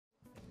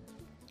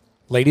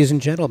Ladies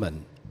and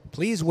gentlemen,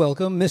 please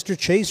welcome Mr.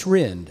 Chase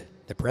Rind,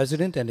 the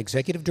President and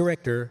Executive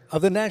Director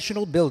of the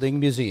National Building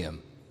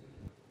Museum.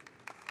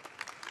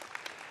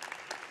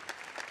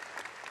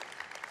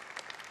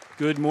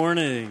 Good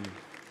morning.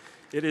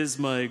 It is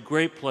my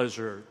great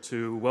pleasure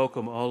to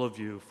welcome all of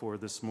you for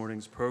this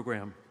morning's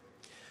program.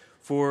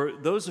 For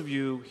those of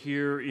you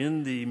here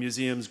in the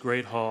museum's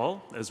Great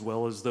Hall, as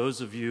well as those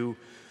of you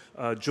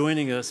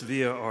joining us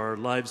via our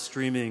live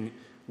streaming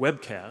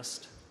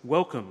webcast,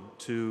 welcome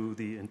to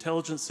the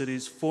Intelligent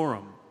Cities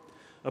Forum,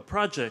 a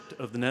project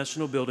of the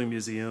National Building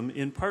Museum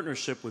in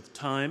partnership with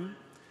Time,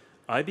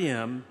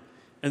 IBM,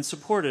 and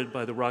supported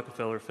by the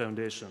Rockefeller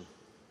Foundation.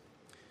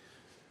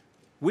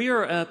 We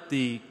are at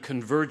the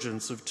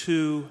convergence of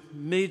two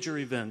major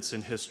events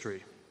in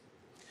history.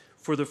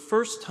 For the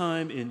first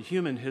time in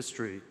human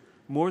history,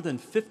 more than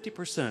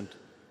 50%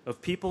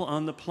 of people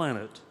on the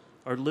planet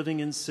are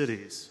living in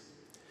cities.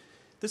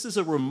 This is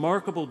a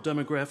remarkable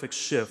demographic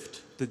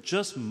shift that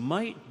just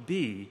might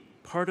be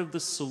part of the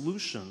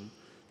solution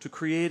to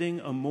creating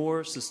a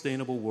more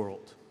sustainable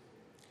world.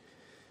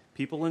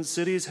 People in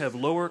cities have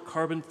lower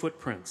carbon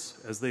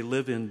footprints as they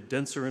live in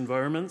denser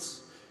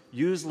environments,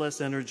 use less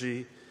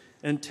energy,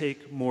 and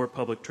take more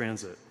public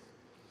transit.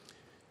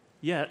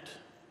 Yet,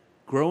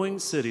 growing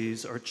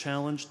cities are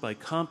challenged by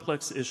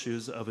complex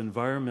issues of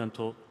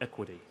environmental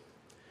equity.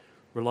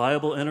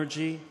 Reliable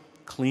energy,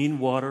 clean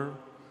water,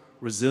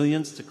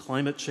 resilience to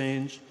climate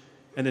change,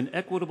 and an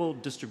equitable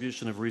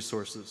distribution of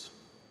resources.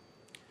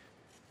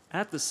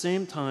 At the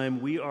same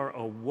time, we are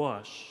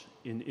awash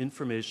in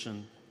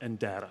information and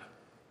data.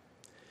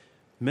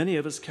 Many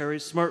of us carry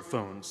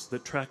smartphones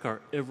that track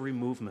our every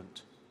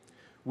movement.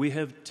 We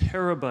have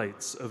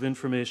terabytes of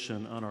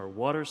information on our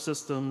water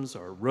systems,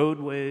 our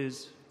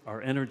roadways, our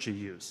energy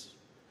use.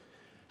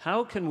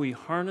 How can we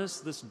harness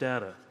this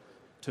data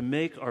to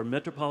make our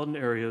metropolitan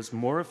areas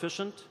more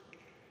efficient,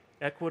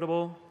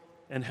 equitable,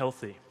 and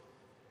healthy?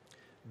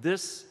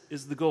 This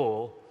is the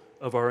goal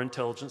of our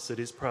Intelligent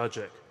Cities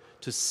project,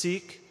 to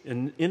seek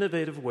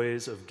innovative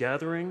ways of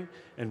gathering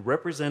and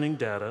representing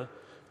data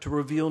to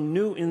reveal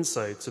new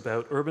insights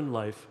about urban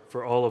life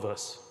for all of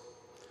us.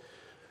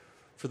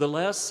 For the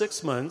last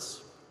 6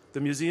 months, the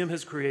museum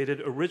has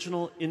created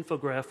original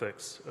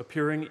infographics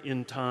appearing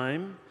in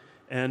Time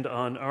and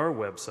on our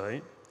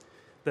website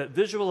that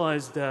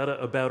visualize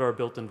data about our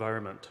built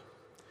environment.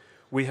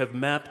 We have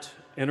mapped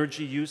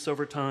energy use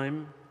over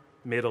time,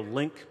 made a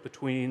link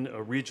between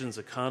a region's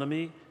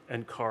economy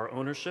and car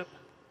ownership,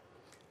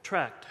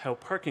 tracked how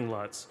parking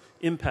lots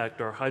impact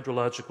our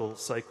hydrological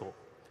cycle,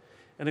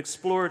 and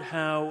explored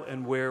how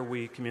and where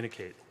we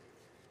communicate.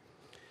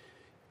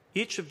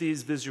 Each of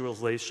these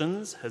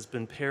visualizations has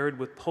been paired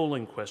with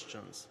polling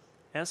questions,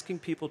 asking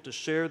people to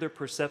share their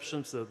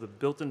perceptions of the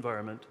built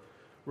environment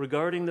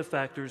regarding the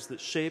factors that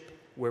shape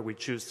where we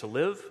choose to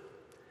live,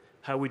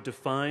 how we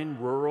define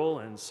rural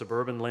and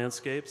suburban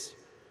landscapes,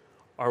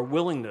 our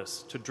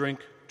willingness to drink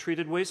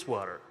treated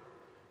wastewater.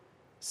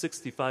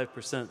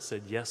 65%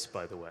 said yes,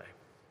 by the way,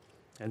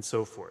 and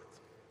so forth.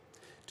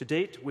 To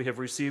date, we have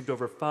received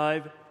over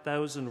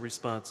 5,000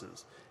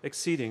 responses,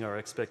 exceeding our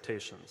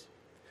expectations.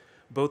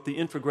 Both the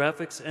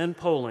infographics and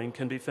polling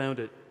can be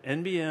found at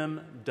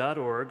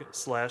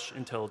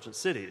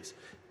nbm.org/intelligentcities.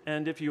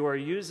 And if you are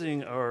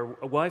using our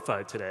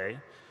Wi-Fi today,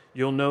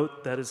 you'll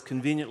note that is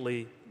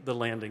conveniently the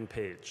landing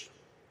page.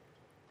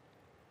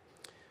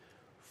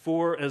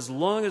 For as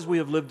long as we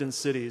have lived in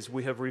cities,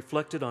 we have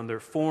reflected on their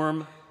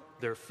form,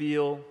 their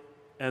feel,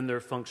 and their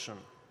function.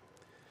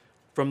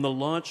 From the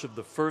launch of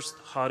the first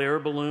hot air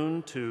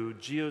balloon to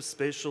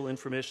geospatial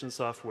information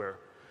software,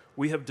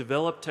 we have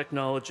developed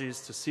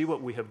technologies to see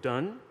what we have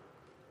done,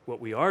 what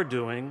we are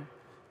doing,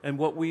 and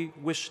what we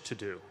wish to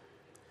do.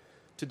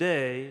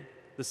 Today,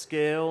 the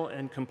scale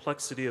and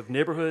complexity of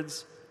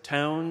neighborhoods,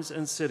 towns,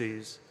 and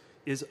cities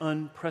is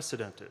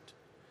unprecedented,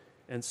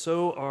 and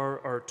so are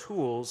our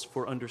tools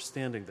for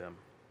understanding them.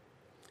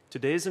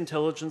 Today's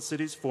Intelligent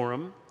Cities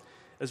Forum,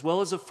 as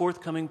well as a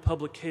forthcoming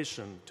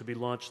publication to be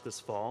launched this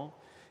fall,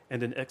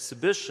 and an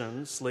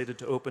exhibition slated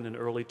to open in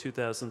early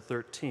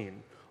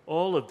 2013,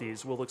 all of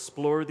these will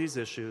explore these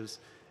issues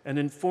and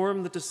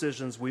inform the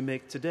decisions we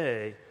make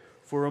today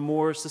for a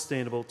more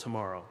sustainable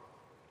tomorrow.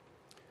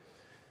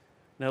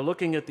 Now,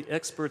 looking at the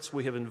experts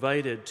we have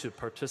invited to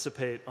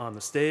participate on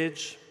the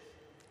stage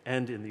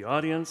and in the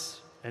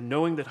audience, and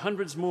knowing that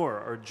hundreds more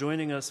are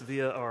joining us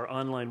via our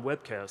online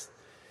webcast,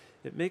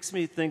 it makes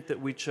me think that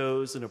we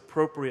chose an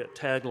appropriate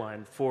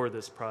tagline for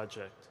this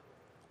project.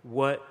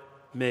 What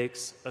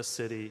makes a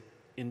city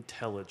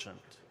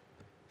intelligent?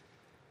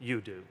 You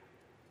do.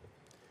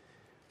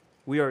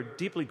 We are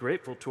deeply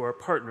grateful to our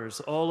partners,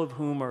 all of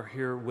whom are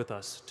here with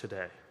us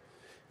today.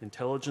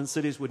 Intelligent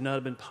Cities would not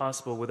have been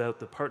possible without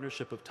the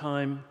partnership of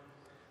Time,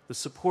 the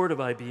support of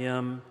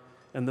IBM,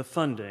 and the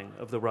funding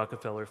of the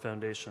Rockefeller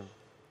Foundation.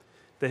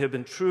 They have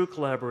been true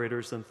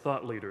collaborators and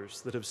thought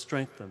leaders that have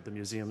strengthened the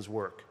museum's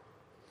work.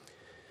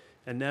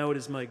 And now it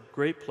is my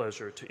great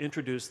pleasure to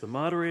introduce the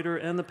moderator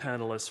and the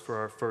panelists for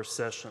our first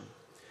session.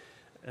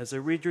 As I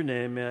read your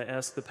name, may I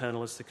ask the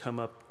panelists to come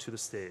up to the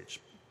stage.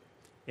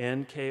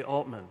 Ann K.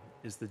 Altman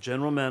is the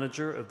General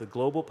Manager of the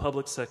Global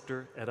Public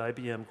Sector at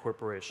IBM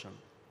Corporation.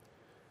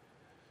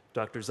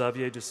 Dr.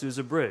 Xavier de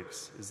Souza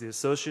Briggs is the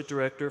Associate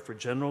Director for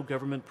General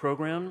Government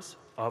Programs,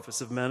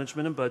 Office of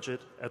Management and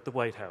Budget at the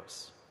White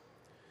House.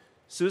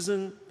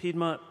 Susan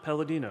Piedmont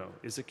Palladino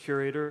is a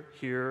curator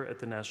here at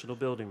the National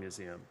Building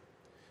Museum.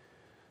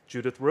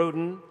 Judith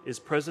Roden is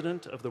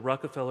president of the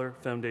Rockefeller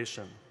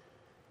Foundation.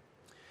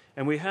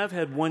 And we have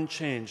had one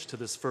change to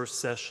this first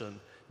session.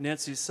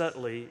 Nancy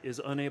Sutley is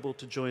unable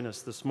to join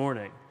us this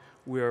morning.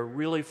 We are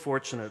really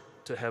fortunate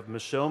to have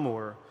Michelle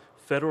Moore,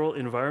 Federal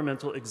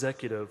Environmental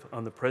Executive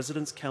on the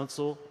President's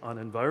Council on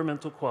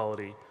Environmental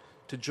Quality,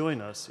 to join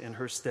us in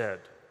her stead.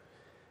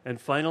 And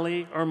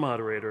finally, our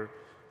moderator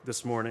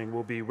this morning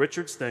will be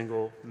Richard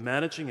Stengel,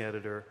 Managing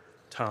Editor,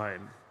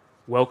 Time.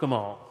 Welcome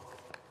all.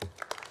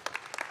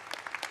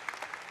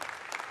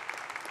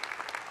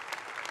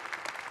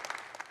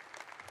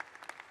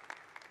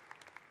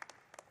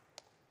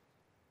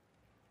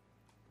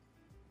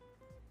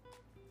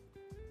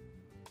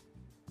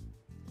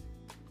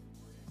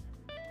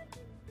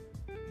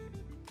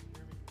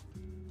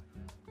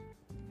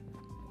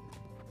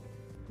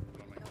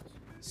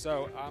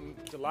 So I'm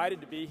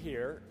delighted to be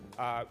here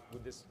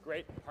with this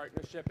great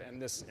partnership and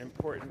this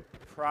important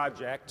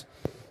project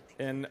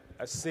in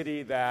a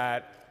city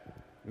that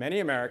many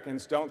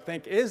Americans don't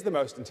think is the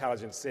most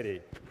intelligent city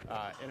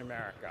in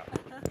America.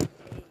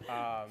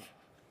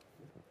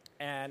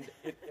 And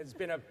it's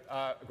been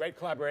a great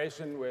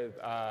collaboration with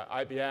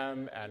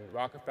IBM and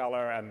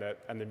Rockefeller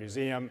and the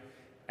museum.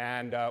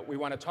 And we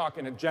want to talk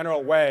in a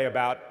general way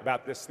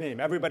about this theme.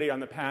 Everybody on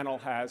the panel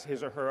has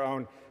his or her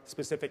own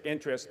specific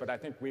interest, but I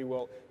think we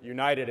will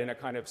unite it in a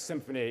kind of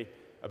symphony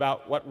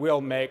about what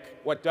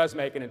does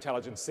make an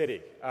intelligent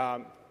city.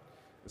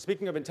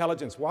 Speaking of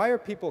intelligence, why are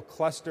people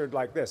clustered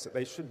like this?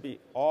 They should be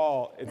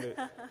all in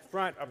the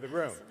front of the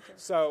room.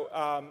 So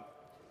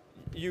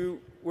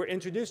we're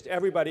introduced to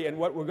everybody, and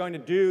what we're going to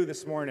do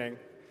this morning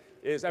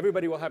is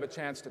everybody will have a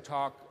chance to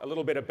talk a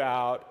little bit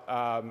about,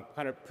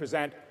 kind of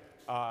present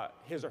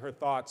his or her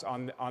thoughts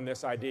on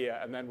this idea,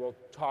 and then we'll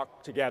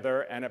talk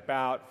together, and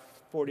about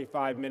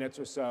 45 minutes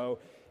or so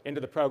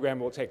into the program,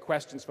 we'll take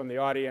questions from the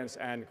audience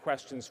and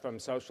questions from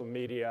social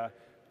media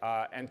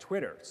and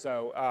Twitter.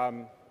 So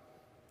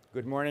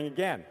good morning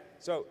again.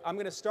 So I'm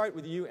going to start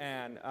with you,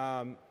 Anne,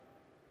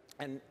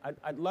 and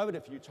I'd love it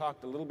if you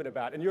talked a little bit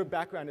about, and your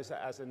background is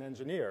as an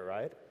engineer,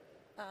 right?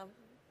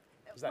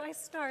 Well, I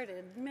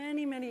started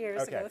many, many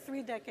years ago,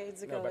 3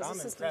 decades ago, but as I'm a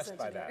systems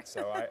impressed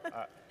engineer. by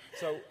that.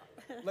 So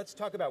let's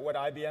talk about what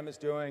IBM is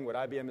doing,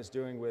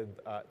 with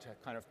to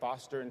kind of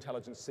foster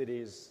intelligent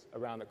cities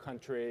around the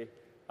country.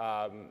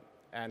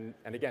 And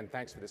again,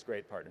 thanks for this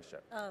great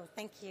partnership. Oh,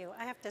 thank you.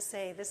 I have to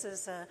say, this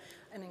is an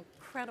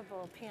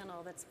incredible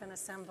panel that's been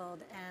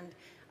assembled, and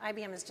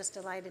IBM is just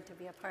delighted to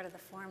be a part of the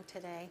forum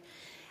today.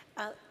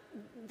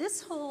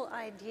 This whole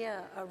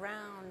idea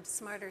around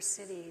smarter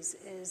cities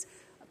is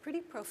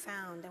pretty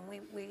profound,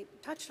 and we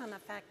touched on the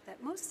fact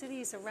that most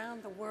cities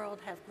around the world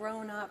have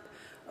grown up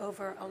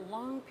over a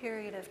long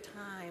period of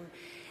time,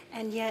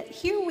 and yet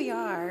here we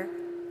are,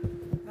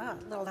 a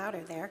little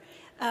louder there,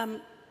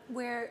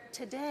 where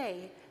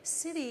today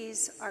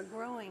cities are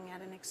growing at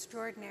an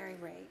extraordinary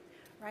rate,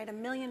 right?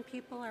 1 million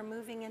people are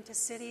moving into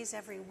cities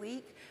every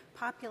week,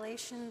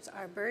 populations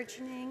are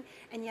burgeoning,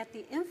 and yet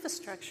the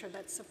infrastructure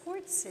that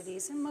supports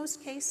cities in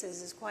most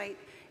cases is quite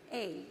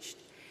aged.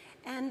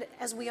 And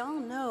as we all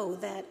know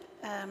that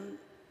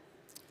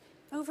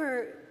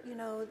over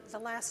the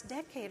last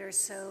decade or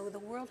so, the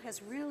world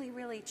has really,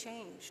 really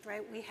changed,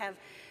 right? We have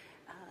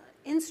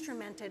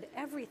instrumented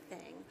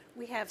everything.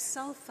 We have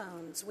cell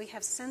phones, we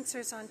have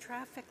sensors on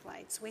traffic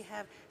lights, we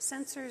have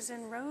sensors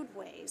in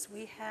roadways,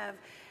 we have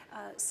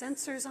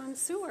sensors on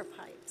sewer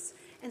pipes.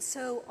 And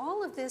so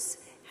all of this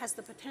has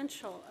the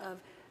potential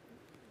of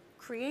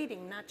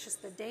creating not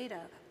just the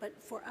data, but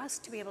for us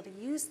to be able to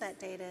use that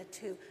data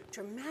to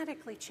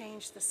dramatically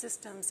change the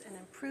systems and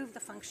improve the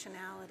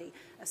functionality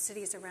of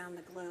cities around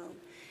the globe.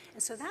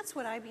 And so that's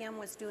what IBM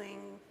was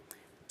doing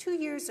 2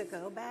 years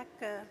ago, back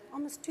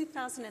almost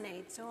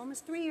 2008, so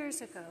almost 3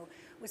 years ago,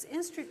 was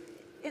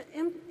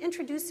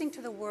introducing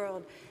to the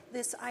world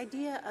this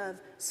idea of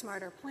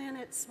smarter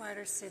planets,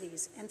 smarter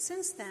cities. And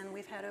since then,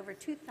 we've had over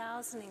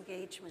 2,000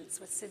 engagements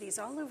with cities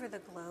all over the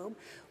globe,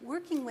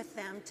 working with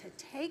them to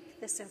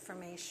take this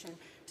information,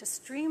 to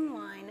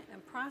streamline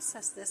and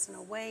process this in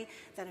a way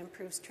that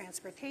improves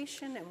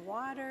transportation and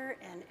water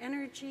and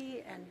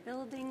energy and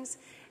buildings.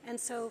 And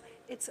so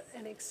it's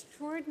an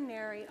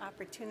extraordinary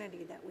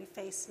opportunity that we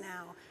face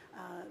now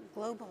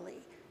globally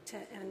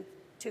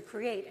to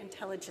create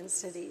intelligent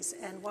cities,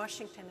 and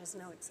Washington is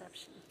no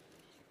exception.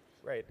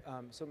 Great.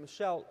 So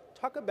Michelle,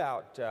 talk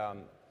about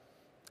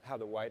how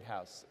the White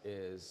House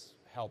is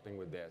helping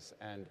with this.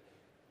 And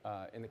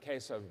in the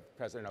case of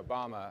President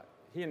Obama,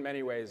 he in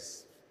many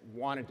ways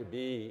wanted to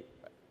be,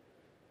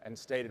 and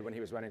stated when he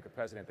was running for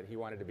president, that he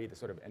wanted to be the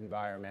sort of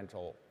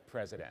environmental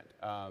president.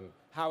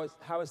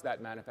 How is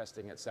that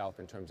manifesting itself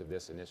in terms of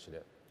this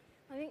initiative?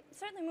 I think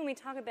certainly when we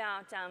talk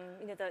about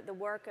the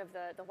work of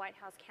the White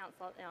House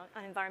Council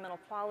on Environmental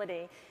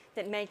Quality,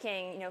 that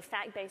making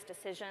fact-based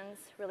decisions,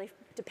 really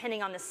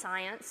depending on the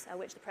science,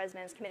 which the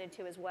president is committed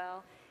to as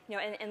well,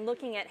 and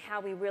looking at how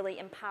we really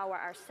empower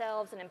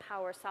ourselves and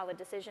empower solid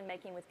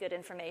decision-making with good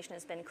information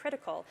has been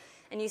critical.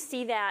 And you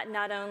see that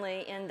not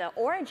only in the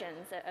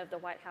origins of the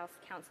White House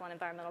Council on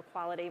Environmental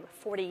Quality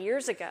 40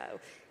 years ago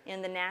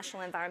in the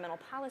National Environmental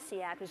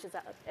Policy Act, which is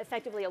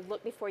effectively a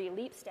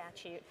look-before-you-leap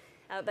statute,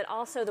 but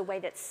also the way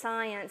that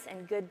science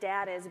and good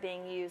data is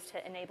being used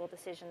to enable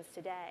decisions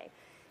today.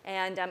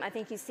 And I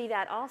think you see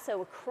that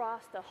also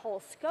across the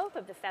whole scope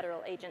of the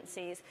federal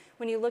agencies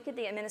when you look at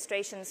the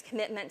administration's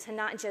commitment to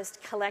not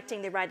just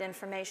collecting the right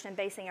information and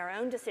basing our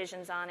own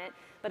decisions on it,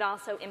 but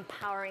also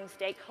empowering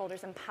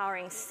stakeholders,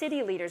 empowering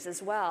city leaders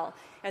as well,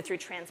 through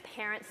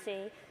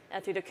transparency,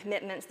 through the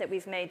commitments that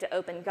we've made to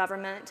open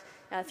government,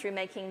 through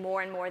making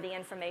more and more of the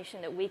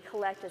information that we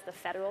collect as the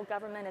federal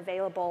government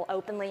available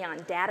openly on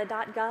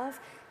data.gov.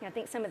 I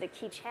think some of the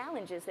key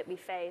challenges that we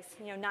face,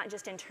 not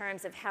just in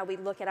terms of how we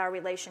look at our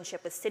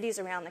relationship with cities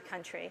around the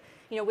country,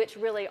 which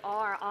really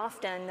are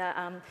often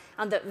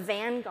on the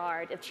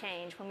vanguard of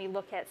change when we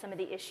look at some of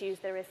the issues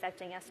that are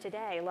affecting us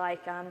today,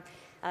 like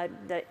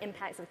the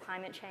impacts of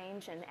climate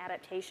change and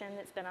adaptation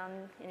that's been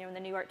on in the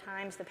New York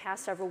Times the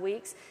past several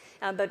weeks,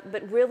 but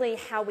really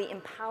how we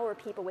empower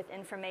people with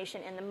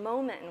information in the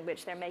moment in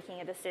which they're making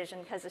a decision,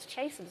 because as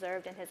Chase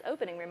observed in his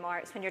opening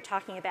remarks, when you're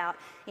talking about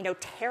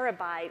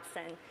terabytes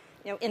and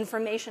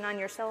information on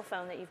your cell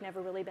phone that you've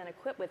never really been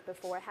equipped with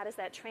before, how does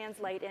that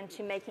translate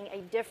into making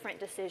a different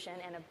decision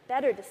and a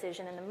better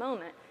decision in the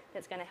moment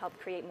that's going to help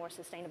create more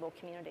sustainable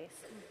communities?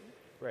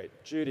 Great.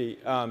 Judy,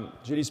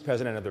 Judy's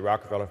president of the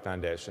Rockefeller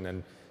Foundation,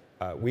 and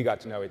we got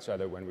to know each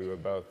other when we were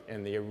both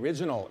in the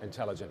original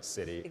intelligent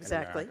city in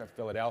America,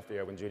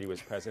 Philadelphia, when Judy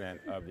was president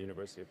of the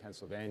University of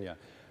Pennsylvania.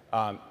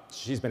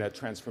 She's been a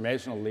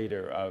transformational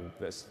leader of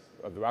the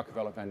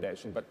Rockefeller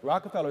Foundation, but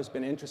Rockefeller's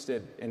been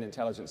interested in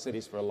intelligent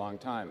cities for a long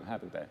time,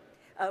 haven't they?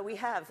 We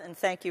have, and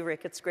thank you,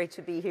 Rick. It's great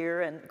to be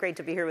here, and great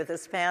to be here with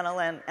this panel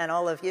and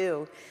all of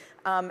you.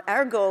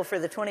 Our goal for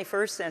the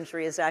 21st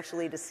century is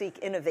actually to seek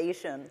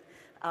innovation,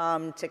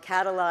 to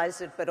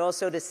catalyze it, but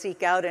also to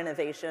seek out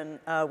innovation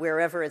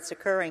wherever it's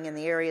occurring in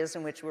the areas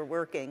in which we're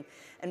working.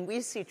 And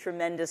we see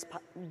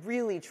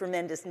really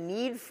tremendous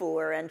need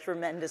for and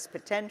tremendous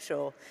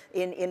potential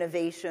in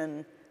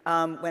innovation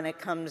when it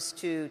comes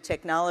to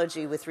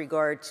technology with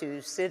regard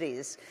to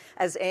cities.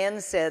 As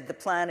Anne said, the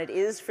planet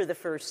is for the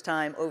first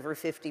time over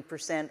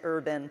 50%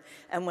 urban.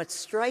 And what's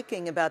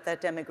striking about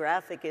that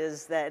demographic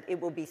is that it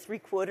will be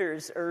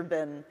 3/4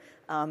 urban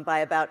by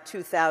about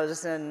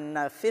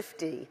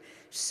 2050.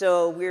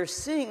 So we're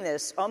seeing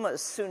this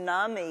almost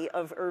tsunami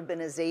of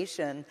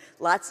urbanization.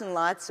 Lots and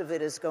lots of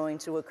it is going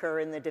to occur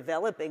in the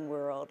developing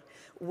world,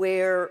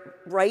 where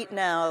right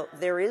now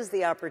there is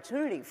the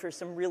opportunity for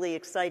some really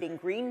exciting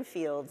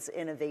greenfields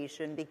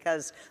innovation,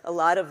 because a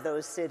lot of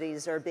those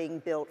cities are being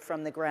built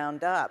from the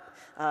ground up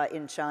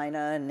in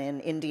China and in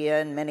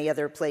India and many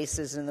other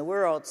places in the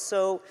world.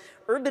 So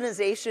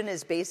urbanization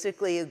is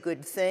basically a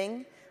good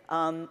thing.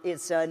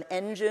 It's an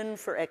engine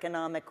for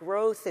economic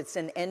growth. It's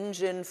an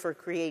engine for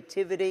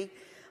creativity.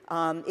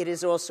 It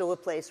is also a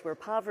place where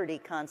poverty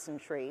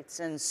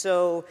concentrates. And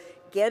so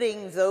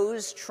getting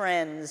those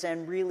trends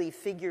and really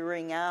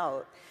figuring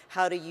out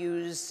how to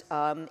use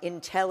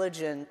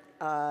intelligent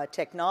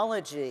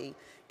technology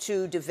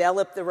to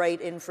develop the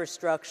right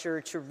infrastructure,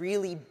 to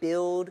really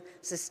build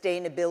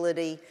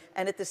sustainability,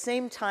 and at the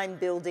same time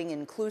building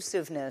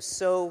inclusiveness.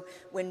 So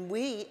when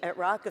we at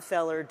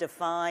Rockefeller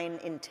define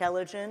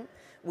intelligent,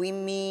 we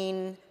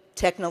mean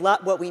technology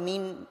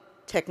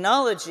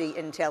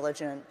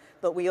intelligent,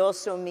 but we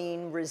also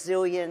mean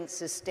resilient,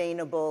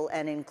 sustainable,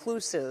 and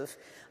inclusive,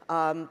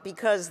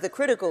 because the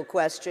critical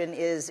question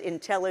is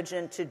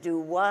intelligent to do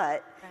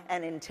what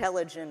and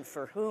intelligent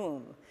for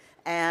whom.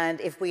 And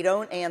if we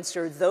don't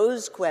answer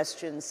those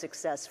questions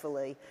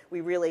successfully,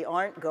 we really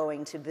aren't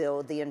going to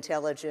build the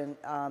intelligent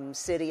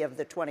city of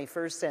the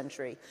 21st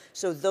century.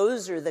 So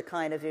those are the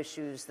kind of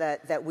issues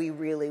that we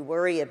really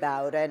worry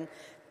about. And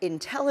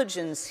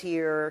intelligence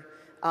here,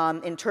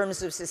 in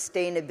terms of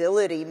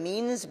sustainability,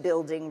 means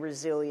building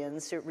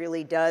resilience. It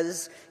really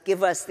does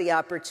give us the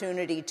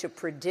opportunity to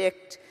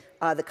predict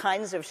the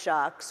kinds of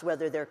shocks,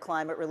 whether they're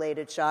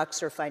climate-related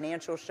shocks or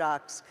financial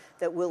shocks,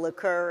 that will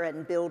occur,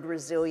 and build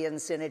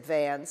resilience in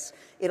advance.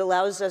 It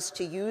allows us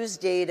to use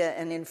data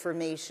and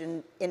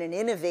information in an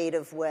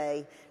innovative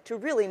way to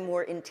really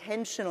more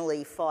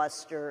intentionally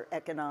foster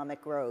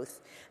economic growth.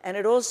 And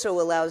it also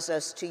allows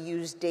us to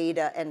use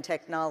data and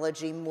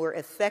technology more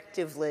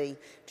effectively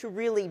to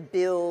really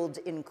build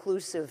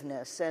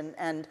inclusiveness.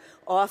 And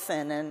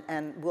often,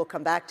 and we'll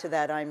come back to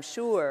that, I'm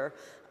sure,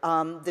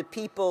 the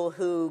people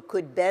who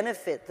could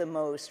benefit the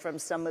most from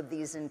some of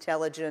these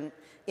intelligent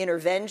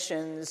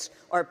interventions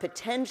are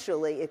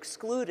potentially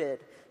excluded.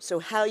 So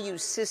how you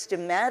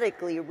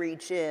systematically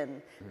reach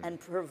in and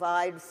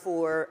provide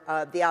for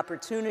the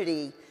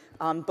opportunity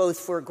both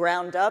for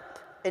ground-up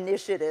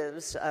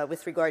initiatives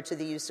with regard to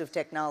the use of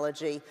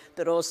technology,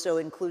 but also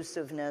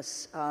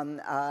inclusiveness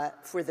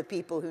for the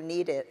people who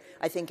need it,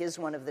 I think is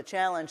one of the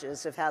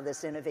challenges of how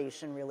this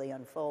innovation really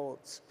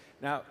unfolds.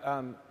 Now,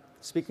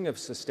 speaking of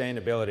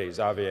sustainability,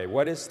 Xavier,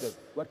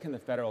 what can the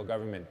federal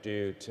government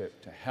do to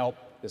help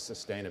the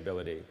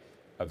sustainability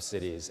of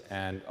cities?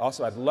 And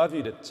also, I'd love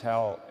you to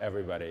tell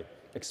everybody,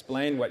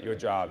 explain what your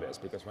job is,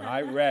 because when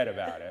I read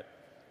about it,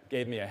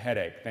 gave me a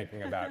headache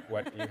thinking about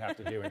what you have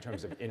to do in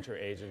terms of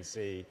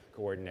interagency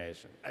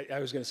coordination. I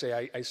was going to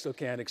say, I still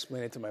can't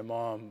explain it to my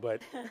mom,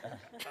 but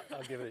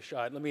I'll give it a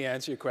shot. Let me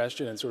answer your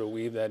question and sort of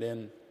weave that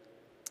in.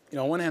 You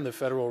know, on one hand, the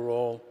federal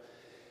role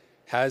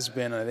has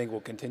been, and I think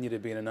will continue to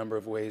be in a number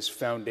of ways,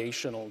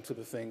 foundational to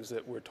the things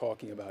that we're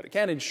talking about. It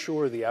can't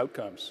ensure the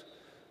outcomes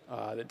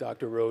that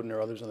Dr. Roden or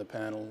others on the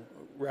panel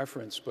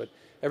referenced, but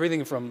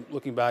everything from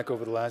looking back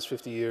over the last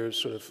 50 years,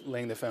 sort of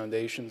laying the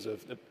foundations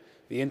of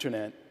the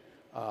internet,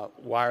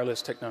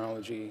 wireless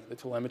technology, the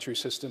telemetry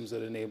systems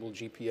that enable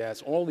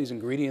GPS, all these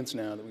ingredients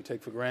now that we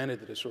take for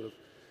granted that are sort of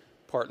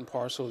part and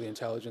parcel of the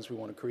intelligence we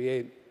want to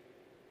create.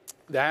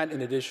 That,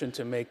 in addition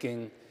to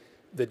making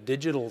the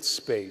digital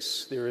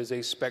space, there is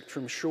a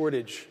spectrum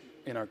shortage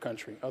in our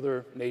country.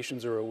 Other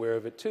nations are aware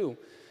of it too.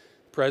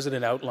 The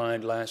President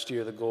outlined last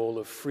year the goal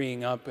of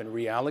freeing up and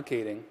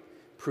reallocating,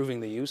 improving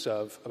the use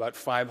of, about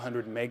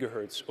 500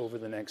 megahertz over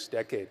the next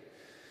decade.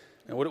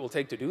 And what it will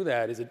take to do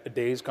that is a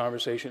day's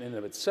conversation in and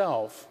of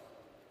itself,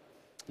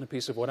 and a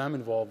piece of what I'm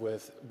involved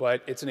with,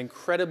 but it's an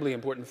incredibly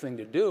important thing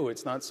to do.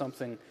 It's not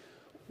something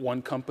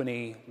one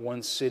company,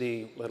 one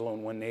city, let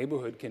alone one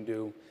neighborhood can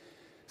do.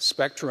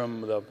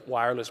 Spectrum, the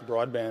wireless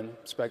broadband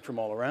spectrum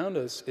all around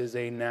us, is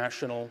a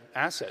national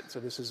asset. So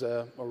this is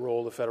a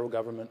role the federal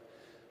government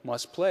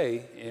must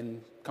play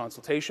in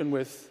consultation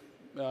with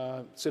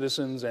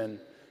citizens and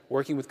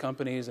working with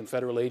companies and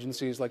federal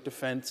agencies like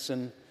Defense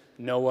and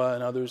NOAA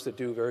and others that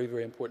do very,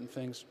 very important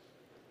things.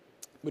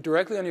 But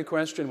directly on your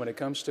question, when it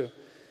comes to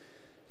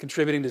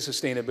contributing to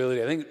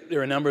sustainability, I think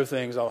there are a number of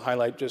things. I'll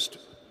highlight just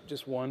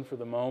one for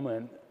the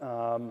moment.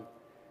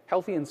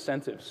 Healthy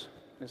incentives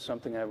is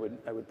something I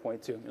would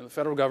point to. The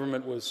federal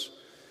government was,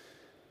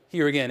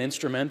 here again,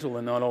 instrumental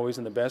and not always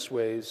in the best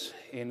ways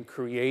in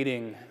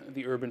creating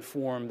the urban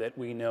form that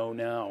we know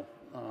now.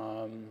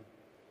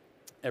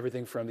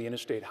 Everything from the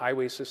interstate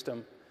highway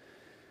system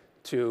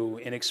to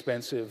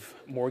inexpensive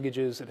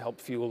mortgages that help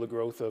fuel the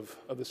growth of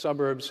the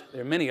suburbs.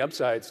 There are many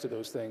upsides to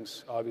those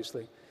things,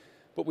 obviously.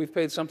 But we've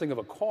paid something of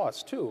a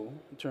cost, too,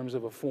 in terms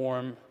of a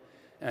form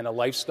and a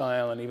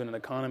lifestyle and even an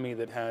economy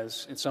that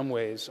has, in some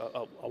ways,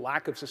 a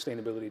lack of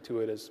sustainability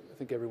to it, as I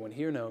think everyone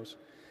here knows.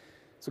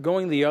 So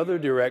going the other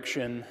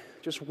direction,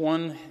 just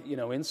one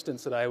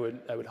instance that I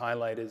would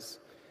highlight is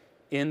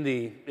in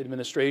the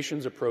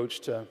administration's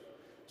approach to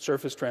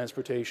surface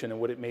transportation and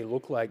what it may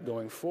look like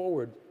going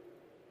forward.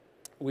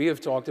 We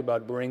have talked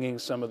about bringing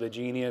some of the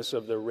genius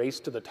of the race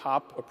to the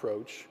top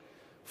approach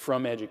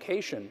from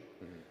education,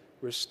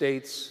 where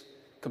states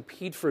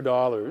compete for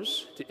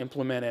dollars to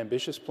implement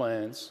ambitious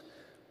plans,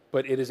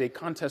 but it is a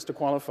contest to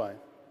qualify.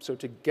 So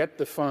to get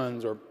the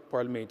funds,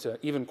 to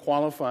even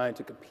qualify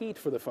to compete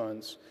for the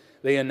funds,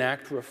 they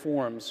enact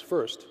reforms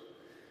first.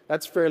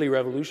 That's fairly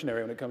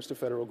revolutionary when it comes to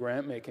federal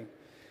grant making.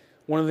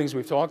 One of the things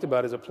we've talked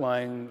about is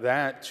applying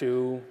that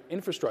to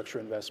infrastructure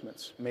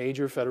investments,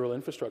 major federal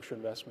infrastructure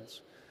investments.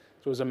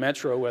 So as a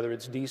metro, whether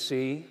it's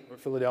DC or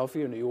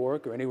Philadelphia or New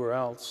York or anywhere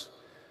else,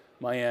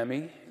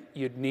 Miami,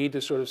 you'd need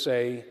to sort of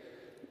say,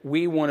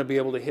 we want to be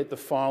able to hit the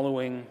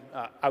following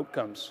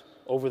outcomes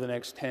over the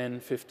next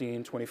 10,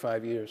 15,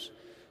 25 years.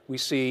 We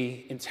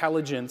see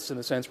intelligence, in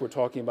the sense we're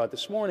talking about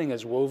this morning,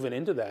 as woven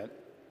into that.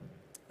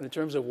 And in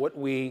terms of what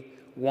we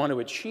want to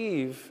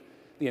achieve,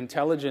 the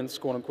intelligence,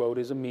 quote unquote,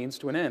 is a means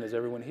to an end, as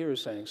everyone here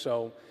is saying.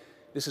 So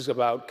this is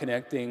about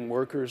connecting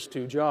workers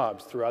to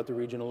jobs throughout the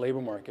regional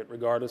labor market,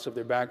 regardless of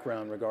their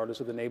background, regardless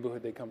of the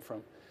neighborhood they come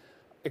from,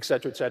 et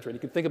cetera, et cetera. And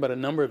you can think about a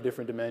number of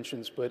different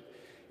dimensions, but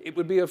it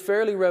would be a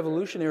fairly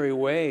revolutionary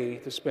way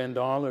to spend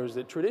dollars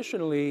that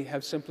traditionally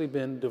have simply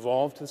been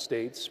devolved to the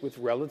states with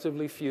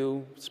relatively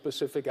few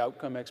specific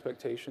outcome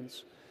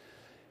expectations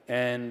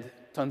and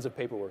tons of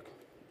paperwork,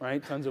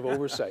 right? Tons of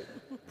oversight.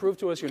 Prove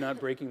to us you're not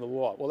breaking the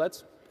law. Well,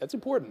 that's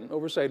important.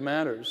 Oversight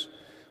matters.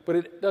 But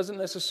it doesn't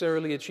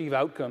necessarily achieve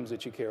outcomes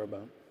that you care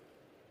about.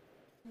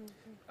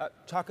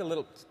 Talk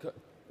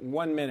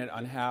 1 minute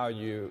on how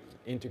you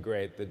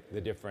integrate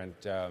the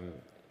different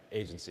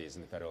agencies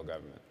in the federal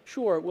government.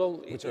 Sure. Well,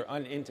 which are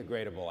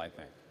unintegratable, I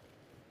think.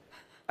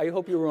 I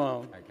hope you're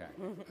wrong.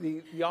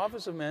 Okay. The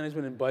Office of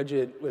Management and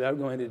Budget, without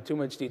going into too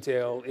much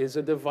detail, is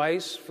a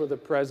device for the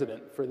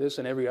president, for this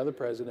and every other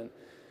president,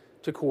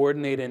 to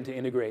coordinate and to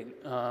integrate.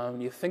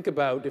 You think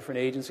about different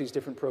agencies,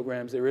 different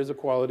programs, there is a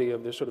quality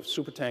of their sort of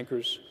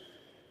supertankers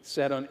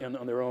set on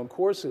their own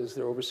courses.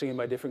 They're overseen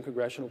by different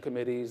congressional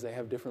committees. They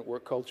have different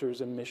work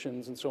cultures and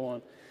missions and so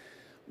on.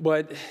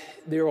 But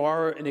there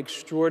are an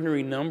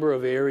extraordinary number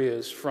of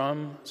areas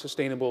from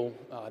sustainable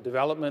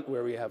development,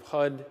 where we have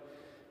HUD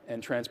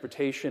and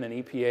transportation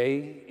and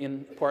EPA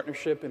in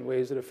partnership in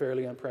ways that are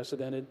fairly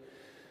unprecedented,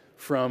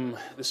 from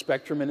the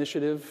Spectrum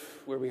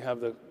Initiative, where we have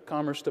the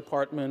Commerce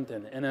Department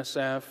and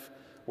NSF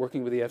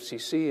working with the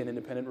FCC, an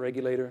independent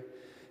regulator,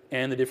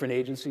 and the different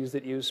agencies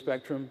that use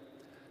spectrum,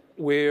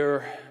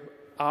 where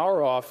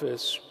our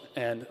office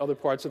and other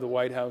parts of the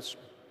White House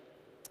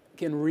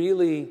can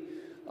really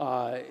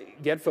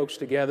get folks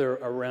together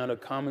around a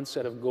common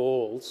set of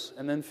goals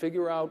and then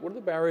figure out what are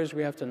the barriers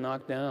we have to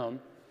knock down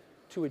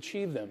to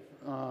achieve them.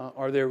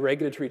 Are there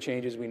regulatory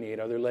changes we need?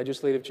 Are there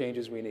legislative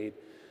changes we need?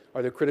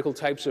 Are there critical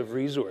types of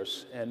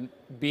resource? And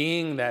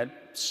being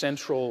that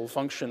central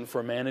function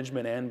for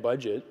management and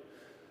budget,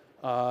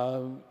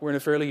 we're in a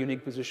fairly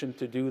unique position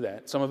to do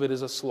that. Some of it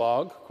is a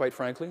slog, quite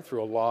frankly,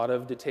 through a lot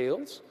of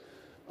details.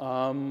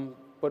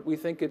 But we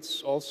think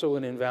it's also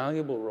an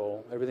invaluable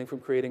role, everything from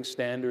creating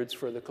standards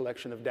for the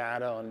collection of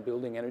data on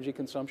building energy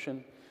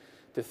consumption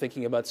to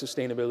thinking about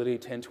sustainability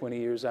 10, 20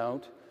 years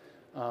out.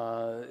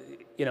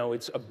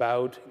 It's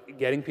about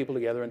getting people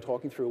together and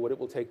talking through what it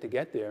will take to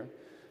get there,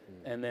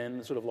 and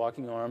then sort of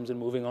locking arms and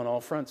moving on all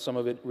fronts. Some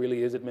of it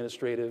really is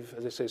administrative.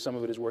 As I say, some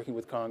of it is working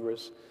with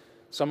Congress.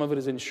 Some of it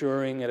is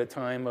ensuring at a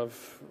time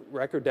of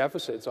record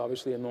deficits,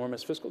 obviously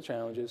enormous fiscal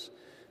challenges,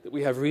 that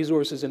we have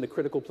resources in the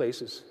critical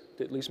places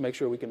to at least make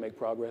sure we can make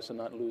progress and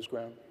not lose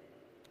ground.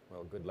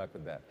 Well, good luck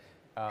with that.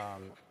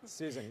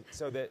 Susan,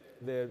 so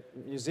the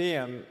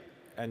museum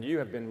and you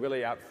have been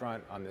really out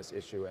front on this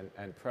issue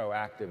and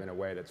proactive in a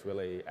way that's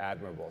really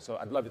admirable. So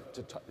I'd love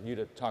you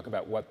to talk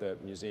about what the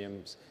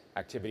museum's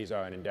activities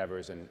are and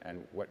endeavors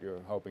and what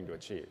you're hoping to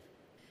achieve.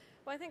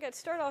 Well, I think I'd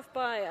start off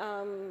by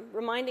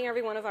reminding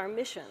everyone of our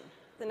mission.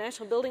 The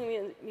National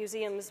Building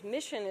Museum's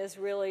mission is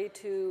really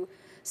to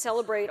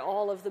celebrate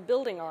all of the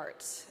building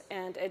arts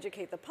and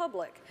educate the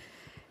public.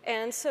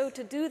 And so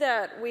to do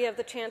that, we have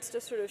the chance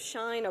to sort of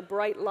shine a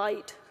bright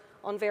light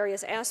on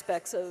various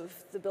aspects of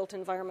the built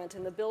environment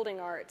and the building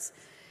arts.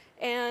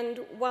 And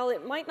while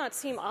it might not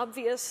seem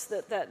obvious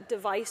that that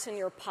device in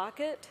your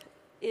pocket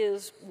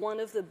is one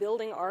of the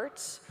building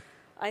arts,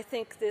 I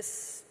think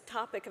this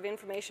topic of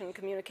information and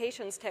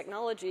communications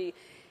technology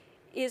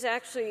is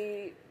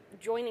actually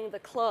joining the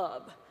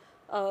club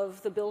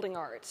of the building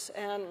arts.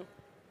 And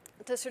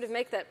to sort of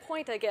make that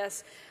point, I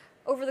guess,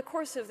 over the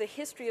course of the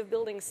history of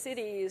building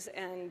cities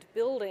and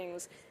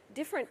buildings,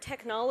 different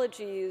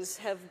technologies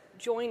have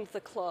joined the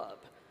club,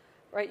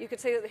 right? You could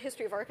say that the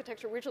history of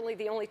architecture, originally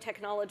the only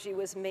technology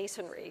was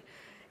masonry,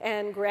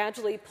 and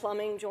gradually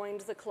plumbing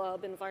joined the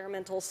club,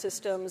 environmental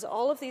systems,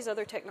 all of these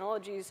other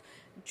technologies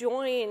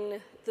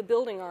join the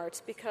building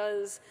arts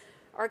because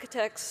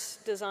architects,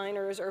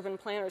 designers, urban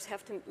planners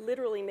have to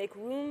literally make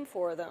room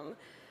for them.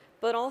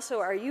 But also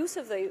our use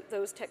of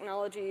those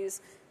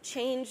technologies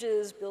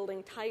changes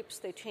building types,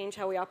 they change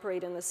how we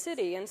operate in the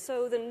city. And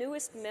so the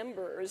newest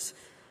members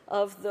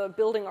of the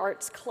Building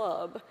Arts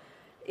Club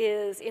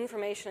is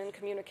information and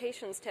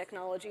communications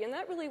technology, and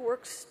that really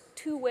works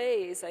two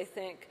ways, I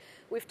think.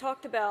 We've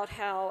talked about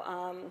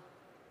how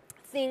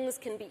things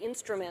can be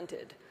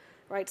instrumented,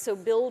 right? So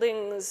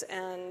buildings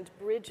and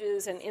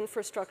bridges and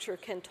infrastructure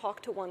can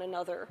talk to one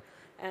another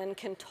and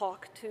can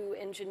talk to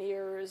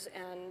engineers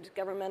and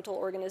governmental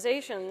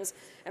organizations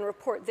and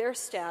report their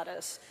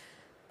status.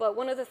 But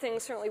one of the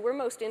things certainly we're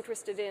most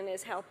interested in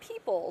is how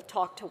people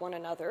talk to one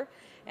another,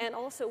 and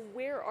also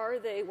where are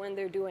they when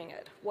they're doing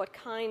it? What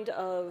kind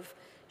of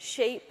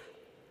shape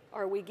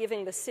are we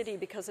giving the city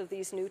because of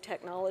these new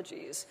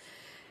technologies?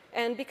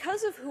 And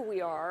because of who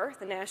we are,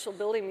 the National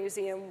Building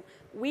Museum,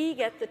 we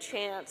get the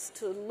chance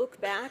to look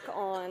back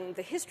on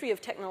the history of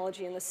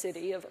technology in the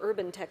city, of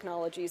urban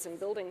technologies and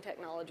building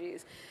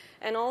technologies,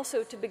 and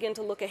also to begin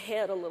to look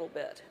ahead a little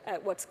bit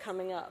at what's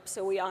coming up.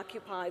 So we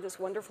occupy this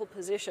wonderful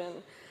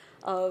position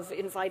of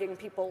inviting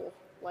people,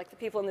 like the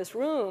people in this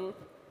room,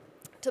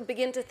 to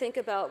begin to think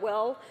about,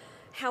 well,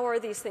 how are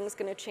these things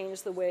going to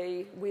change the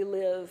way we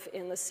live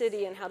in the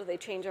city, and how do they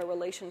change our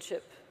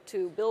relationship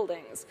to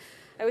buildings?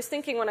 I was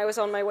thinking when I was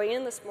on my way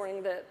in this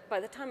morning that by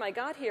the time I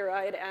got here,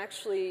 I had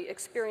actually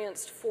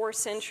experienced 4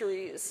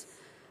 centuries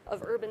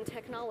of urban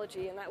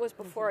technology, and that was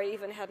before I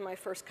even had my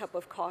first cup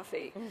of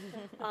coffee.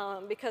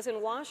 Because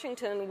in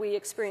Washington, we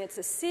experience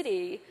a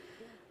city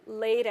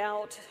laid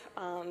out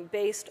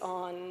based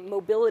on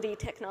mobility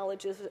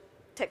technologies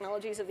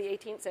of the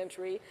 18th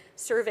century,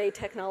 survey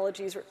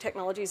technologies, or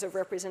technologies of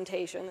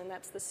representation, and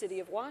that's the city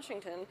of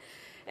Washington.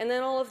 And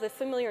then all of the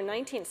familiar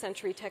 19th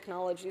century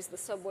technologies, the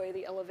subway,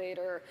 the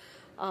elevator,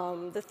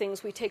 the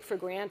things we take for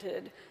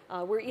granted.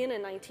 We're in a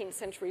 19th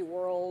century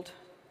world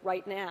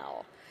right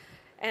now.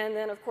 And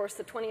then, of course,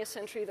 the 20th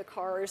century, the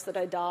cars that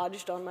I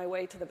dodged on my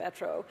way to the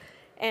metro,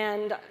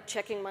 and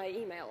checking my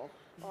email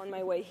on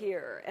my way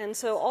here. And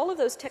so all of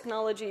those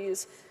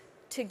technologies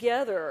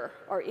together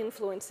are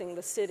influencing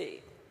the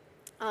city.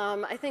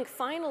 I think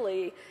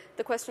finally,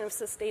 the question of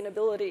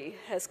sustainability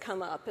has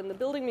come up, and the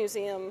Building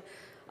Museum,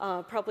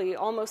 probably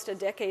almost a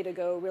decade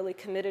ago, really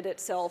committed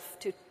itself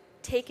to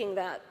taking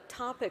that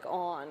topic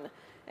on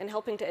and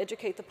helping to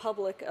educate the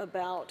public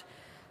about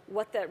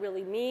what that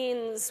really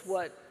means,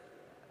 what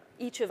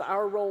each of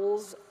our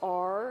roles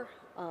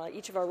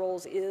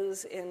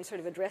is in sort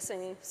of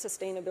addressing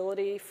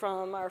sustainability,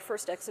 from our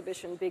first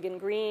exhibition, Big and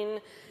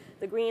Green,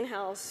 the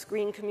greenhouse,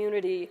 green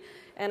community.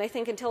 And I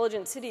think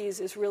Intelligent Cities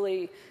is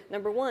really,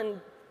 number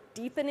one,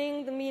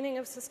 deepening the meaning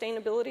of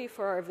sustainability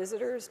for our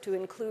visitors to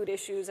include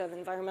issues of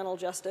environmental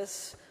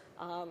justice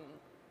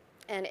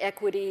and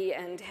equity,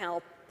 and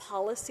how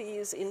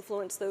policies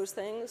influence those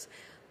things,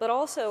 but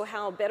also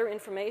how better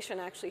information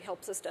actually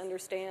helps us to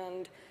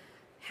understand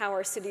how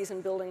our cities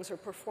and buildings are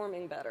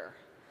performing better.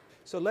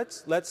 So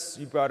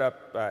you brought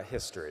up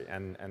history,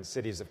 and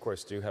cities, of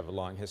course, do have a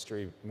long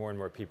history. More and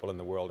more people in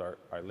the world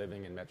are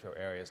living in metro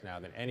areas now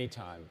than any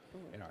time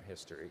in our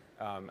history.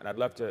 And I'd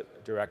love to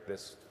direct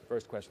this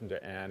first question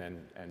to Anne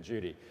and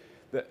Judy.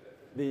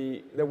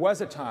 There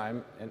was a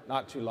time, and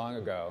not too long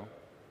ago,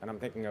 and I'm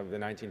thinking of the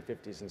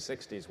 1950s and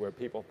 60s, where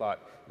people thought,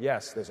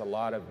 yes, there's a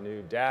lot of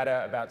new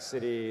data about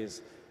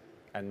cities,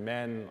 and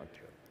men,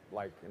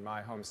 like in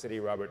my home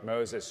city, Robert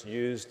Moses,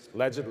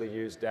 allegedly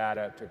used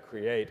data to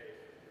create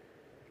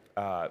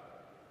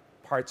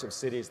parts of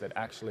cities that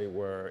actually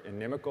were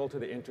inimical to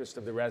the interest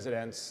of the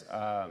residents.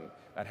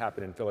 That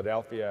happened in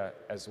Philadelphia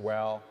as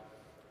well.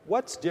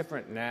 What's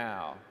different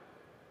now,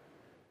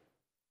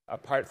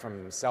 apart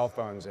from cell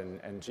phones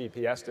and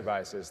GPS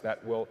devices,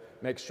 that will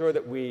make sure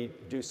that we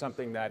do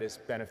something that is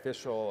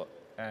beneficial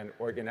and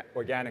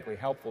organically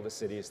helpful to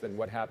cities than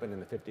what happened in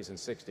the 50s and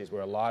 60s,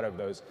 where a lot of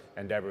those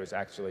endeavors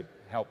actually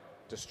helped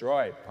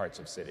destroy parts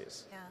of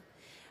cities?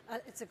 Yeah,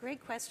 it's a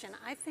great question.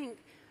 I think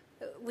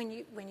when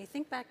you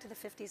think back to the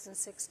 50s and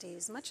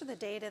 60s, much of the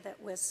data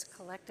that was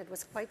collected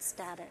was quite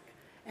static.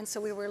 And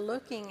so we were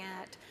looking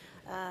at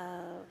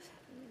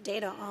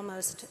data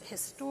almost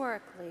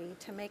historically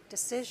to make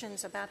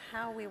decisions about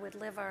how we would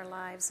live our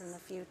lives in the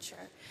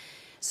future.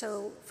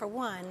 So for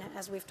one,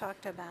 as we've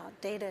talked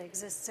about, data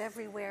exists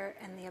everywhere,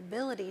 and the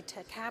ability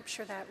to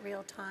capture that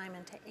real time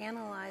and to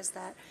analyze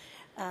that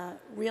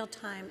real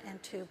time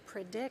and to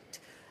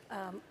predict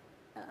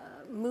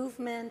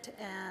movement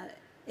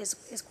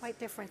is quite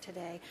different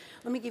today.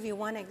 Let me give you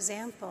one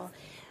example.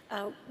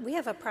 We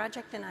have a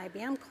project in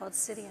IBM called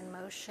City in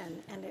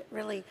Motion, and it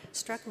really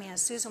struck me as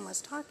Susan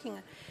was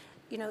talking.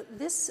 You know,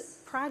 this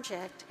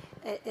project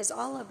is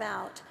all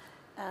about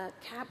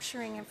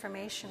capturing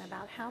information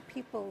about how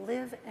people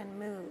live and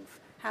move.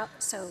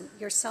 So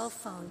your cell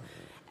phone,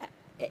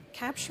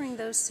 capturing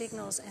those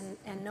signals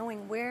and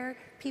knowing where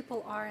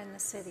people are in the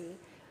city,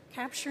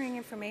 capturing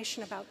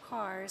information about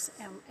cars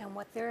and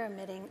what they're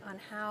emitting on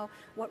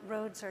what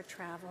roads are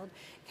traveled,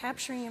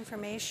 capturing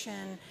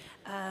information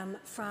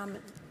from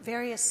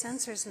various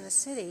sensors in the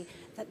city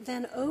that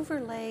then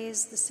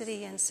overlays the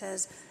city and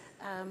says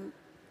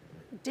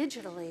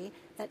digitally,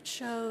 that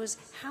shows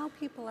how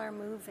people are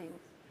moving,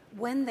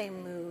 when they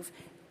move,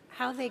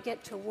 how they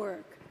get to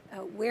work,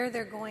 where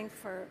they're going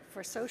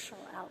for social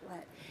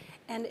outlet.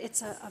 And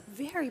it's a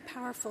very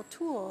powerful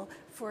tool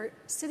for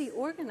city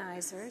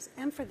organizers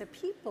and for the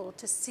people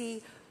to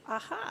see,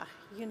 aha,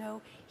 you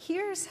know,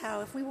 here's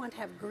how, if we want to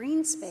have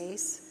green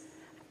space,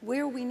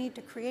 where we need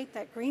to create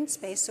that green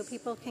space so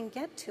people can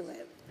get to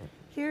it.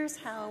 Here's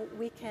how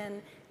we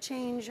can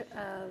change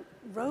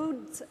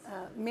roads,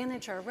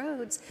 manage our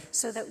roads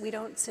so that we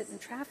don't sit in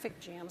traffic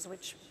jams,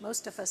 which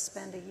most of us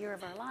spend a year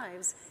of our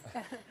lives,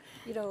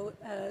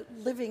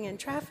 living in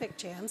traffic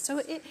jams.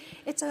 So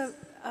it's a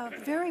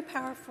very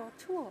powerful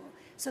tool.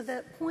 So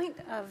the point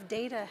of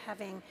data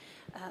having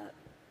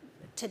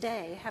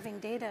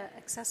data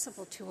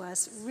accessible to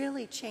us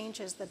really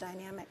changes the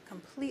dynamic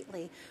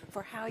completely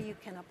for how you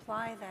can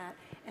apply that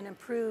and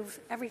improve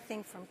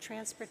everything from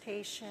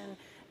transportation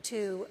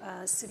to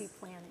city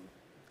planning.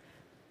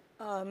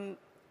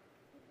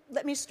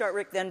 Let me start,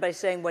 Rick, then by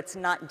saying what's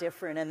not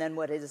different and then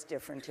what is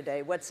different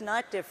today. What's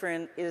not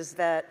different is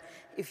that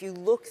if you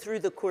look through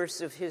the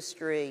course of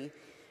history,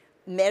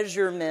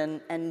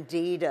 measurement and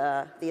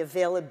data, the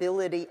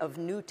availability of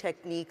new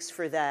techniques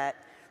for that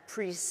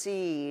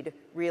precede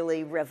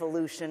really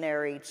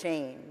revolutionary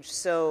change.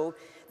 So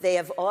they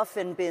have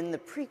often been the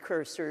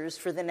precursors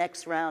for the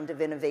next round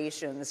of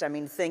innovations. I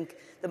mean, think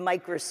the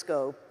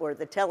microscope or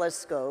the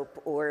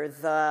telescope or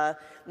the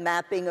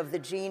mapping of the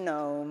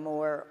genome,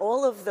 or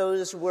all of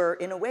those were,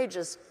 in a way,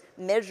 just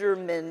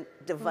measurement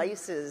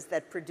devices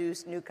that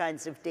produced new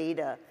kinds of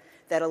data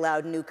that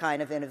allowed new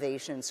kind of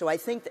innovation. So I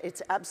think that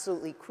it's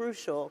absolutely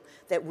crucial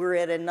that we're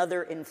at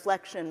another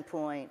inflection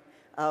point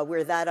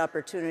where that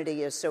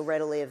opportunity is so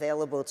readily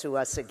available to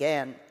us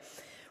again.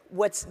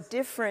 What's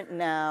different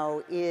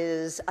now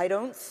is I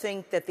don't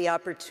think that the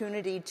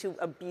opportunity to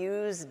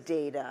abuse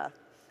data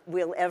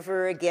will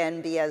ever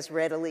again be as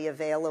readily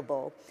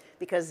available,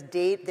 because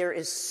there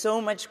is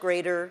so much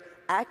greater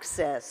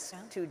access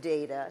to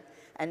data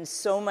and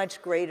so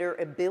much greater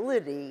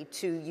ability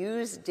to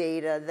use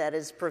data that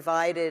is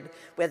provided,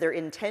 whether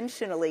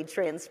intentionally,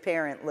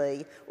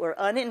 transparently, or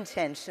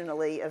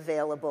unintentionally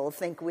available.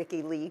 Think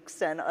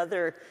WikiLeaks and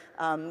other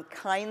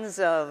kinds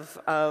of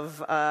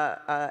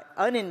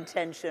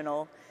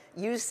unintentional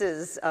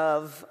uses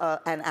of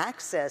and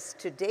access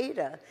to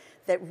data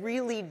that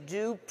really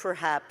do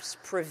perhaps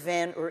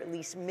prevent or at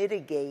least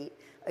mitigate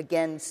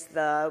against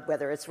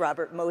whether it's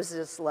Robert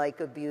Moses-like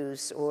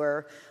abuse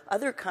or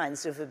other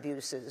kinds of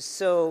abuses.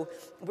 So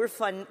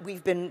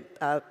we've been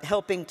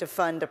helping to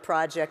fund a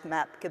project,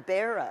 Map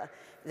Kibera,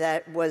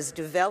 that was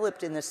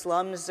developed in the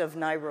slums of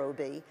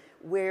Nairobi,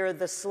 where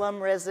the slum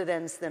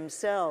residents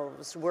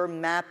themselves were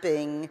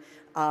mapping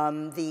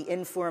the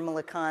informal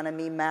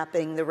economy,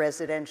 mapping the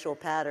residential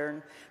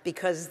pattern,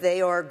 because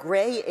they are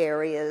gray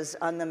areas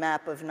on the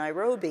map of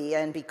Nairobi,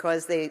 and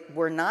because they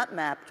were not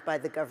mapped by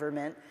the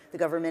government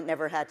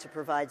never had to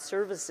provide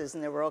services,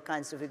 and there were all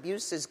kinds of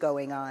abuses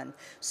going on.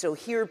 So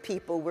here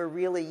people were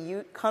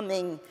really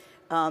coming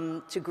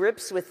to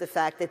grips with the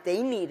fact that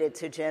they needed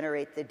to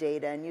generate the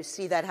data, and you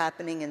see that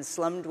happening in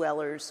slum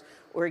dwellers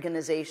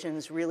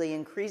organizations really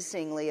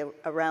increasingly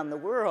around the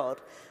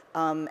world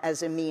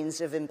as a means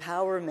of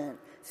empowerment.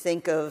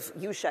 Think of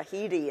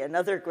Ushahidi,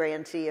 another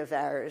grantee of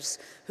ours,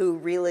 who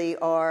really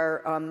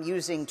are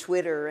using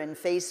Twitter and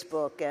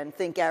Facebook, and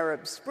Think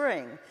Arab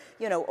Spring.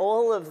 You know,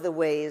 all of the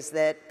ways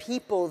that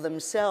people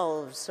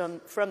themselves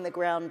from the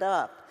ground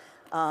up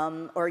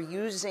are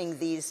using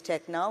these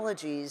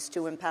technologies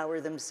to empower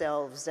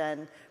themselves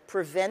and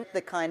prevent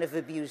the kind of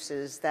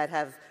abuses that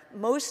have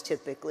most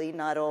typically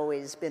not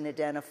always been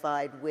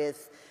identified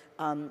with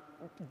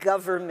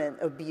government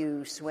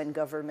abuse when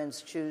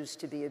governments choose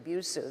to be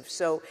abusive.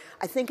 So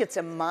I think it's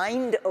a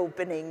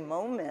mind-opening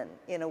moment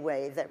in a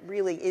way that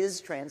really is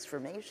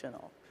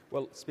transformational.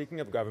 Well,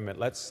 speaking of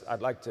government,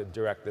 I'd like to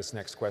direct this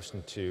next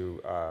question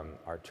to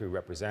our two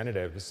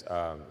representatives,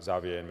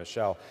 Xavier and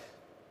Michelle.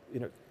 You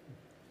know,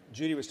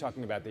 Judy was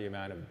talking about the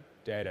amount of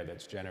data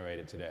that's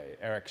generated today.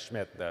 Eric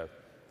Schmidt, the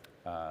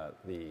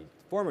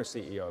former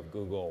CEO of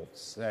Google,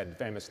 said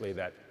famously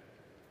that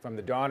from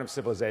the dawn of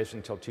civilization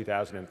until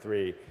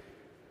 2003,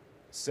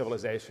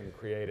 civilization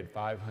created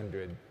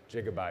 500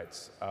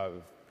 gigabytes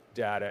of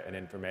data and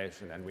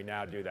information, and we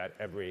now do that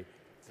every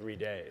 3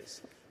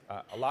 days.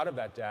 A lot of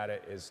that data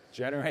is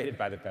generated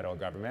by the federal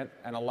government,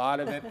 and a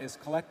lot of it is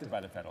collected by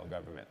the federal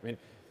government. I mean,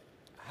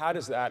 how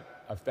does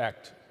that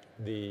affect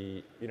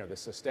the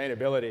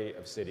sustainability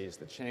of cities,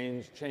 the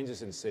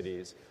changes in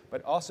cities?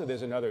 But also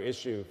there's another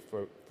issue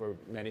for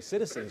many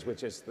citizens,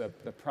 which is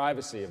the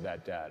privacy of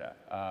that data.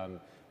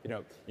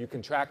 You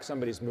can track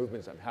somebody's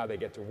movements on how they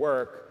get to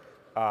work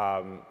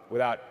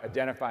without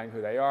identifying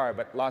who they are,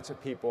 but lots of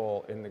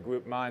people in the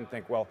group mind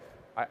think, well,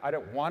 I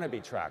don't want to be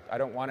tracked. I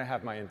don't want to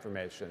have my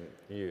information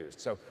used.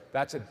 So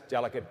that's a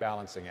delicate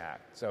balancing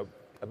act. So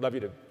I'd love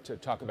you to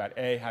talk about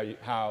A,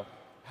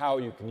 how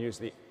you can use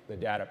the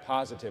data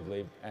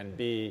positively, and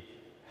B,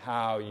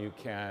 how you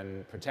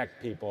can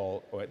protect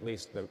people, or at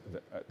least the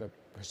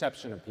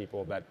perception of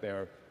people that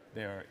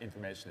their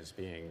information is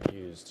being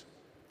used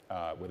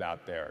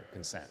without their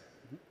consent.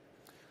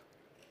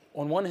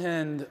 On one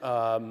hand,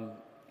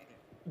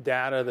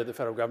 data that the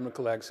federal government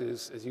collects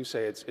is, as you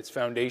say, it's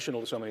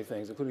foundational to so many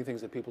things, including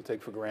things that people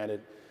take for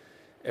granted.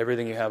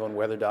 Everything you have on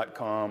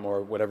weather.com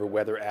or whatever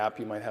weather app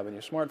you might have on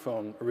your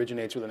smartphone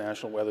originates with the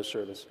National Weather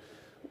Service.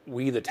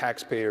 We, the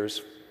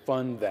taxpayers,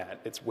 fund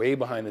that. It's way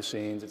behind the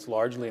scenes. It's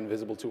largely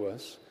invisible to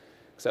us,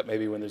 except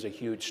maybe when there's a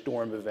huge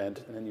storm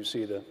event, and then you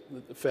see the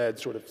Fed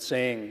sort of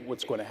saying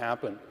what's going to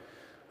happen.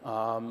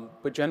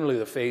 But generally,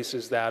 the face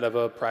is that of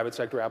a private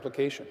sector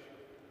application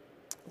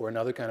or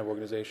another kind of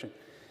organization.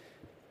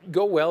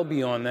 Go well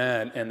beyond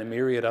that and the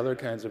myriad other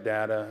kinds of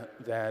data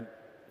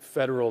that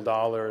federal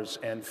dollars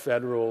and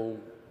federal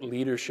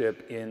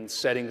leadership in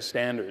setting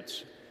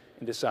standards,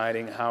 in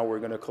deciding how we're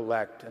going to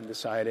collect and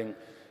deciding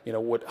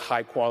what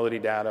high-quality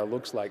data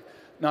looks like.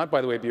 Not,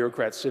 by the way,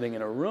 bureaucrats sitting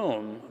in a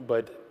room,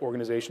 but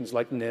organizations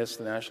like NIST,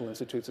 the National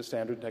Institutes of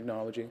Standard and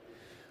Technology,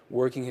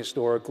 working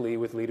historically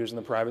with leaders in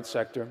the private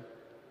sector,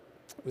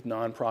 with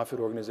nonprofit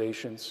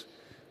organizations,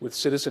 with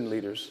citizen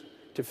leaders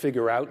to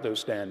figure out those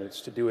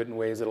standards, to do it in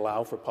ways that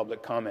allow for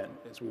public comment,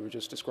 as we were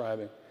just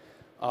describing,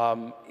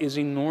 is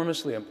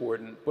enormously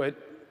important. But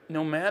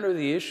no matter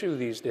the issue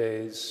these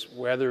days,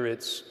 whether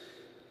it's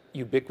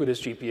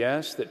ubiquitous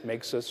GPS that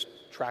makes us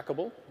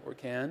trackable, or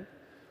can,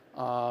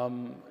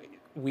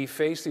 we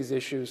face these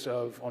issues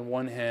of, on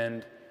one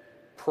hand,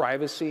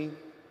 privacy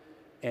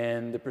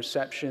and the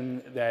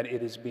perception that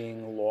it is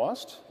being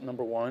lost,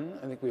 number one.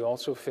 I think we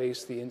also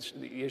face the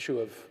issue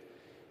of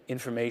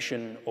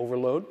information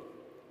overload.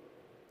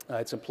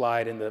 It's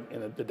implied in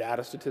the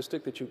data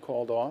statistic that you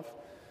called off.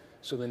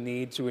 So the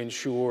need to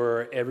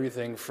ensure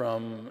everything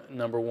from,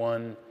 number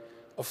one,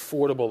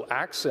 affordable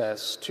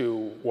access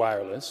to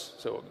wireless,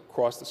 so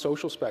across the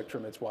social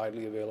spectrum it's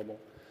widely available,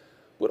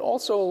 but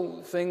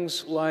also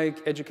things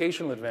like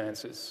educational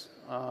advances.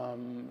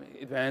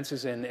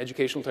 Advances in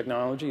educational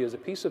technology is a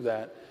piece of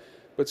that,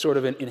 but sort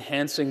of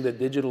enhancing the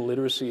digital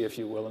literacy, if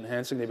you will,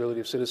 enhancing the ability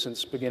of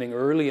citizens beginning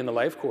early in the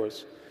life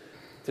course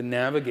to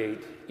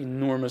navigate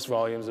enormous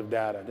volumes of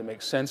data, to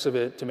make sense of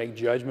it, to make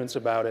judgments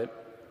about it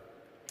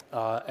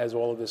as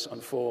all of this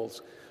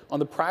unfolds. On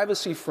the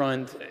privacy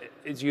front,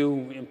 as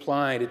you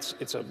implied,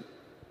 it's a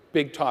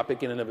big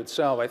topic in and of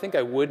itself. I think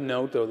I would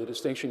note, though, the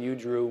distinction you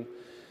drew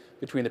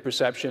between the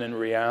perception and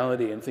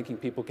reality, and thinking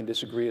people can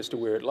disagree as to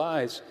where it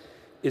lies,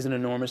 is an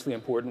enormously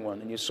important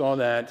one. And you saw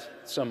that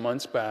some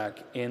months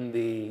back in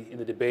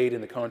the debate, in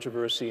the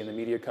controversy, in the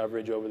media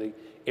coverage over the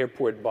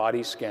airport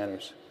body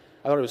scanners.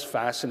 I thought it was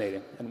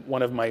fascinating. And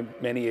one of my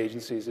many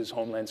agencies is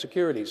Homeland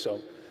Security, so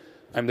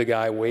I'm the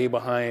guy way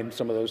behind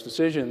some of those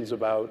decisions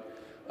about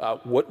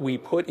what we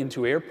put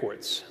into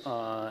airports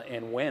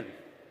and when.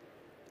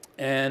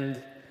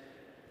 And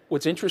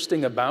what's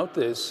interesting about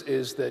this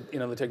is that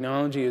the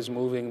technology is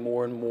moving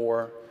more and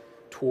more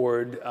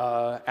toward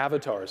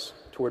avatars,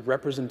 toward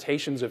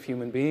representations of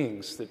human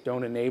beings that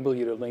don't enable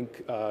you to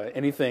link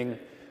anything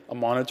a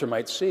monitor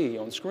might see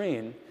on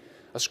screen,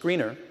 a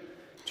screener,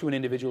 to an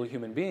individual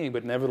human being,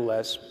 but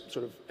nevertheless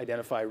sort of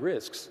identify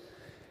risks.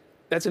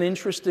 That's an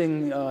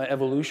interesting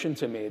evolution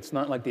to me. It's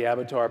not like the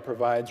avatar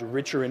provides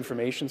richer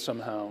information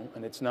somehow,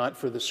 and it's not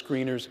for the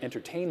screener's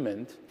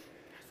entertainment,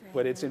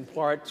 but it's in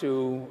part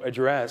to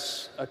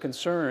address a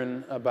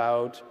concern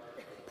about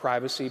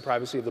privacy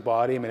of the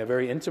body, a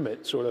very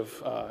intimate sort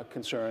of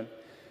concern,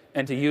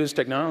 and to use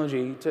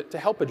technology to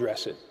help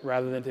address it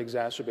rather than to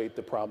exacerbate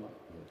the problem.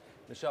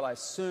 Michelle, I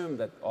assume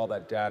that all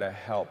that data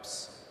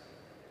helps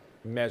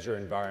measure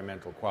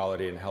environmental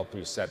quality and help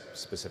you set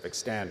specific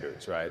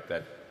standards, right?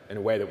 That in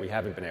a way that we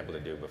haven't been able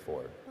to do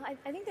before. Well,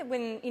 I think that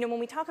when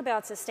we talk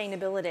about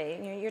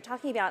sustainability, you're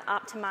talking about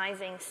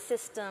optimizing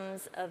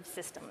systems of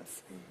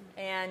systems,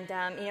 and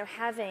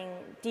having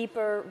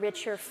deeper,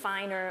 richer,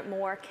 finer,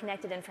 more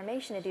connected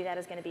information to do that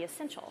is going to be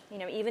essential.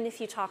 Even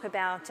if you talk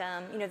about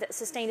the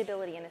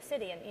sustainability in a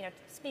city, and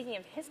speaking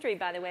of history,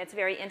 by the way, it's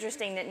very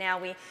interesting that now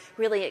we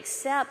really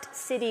accept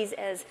cities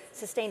as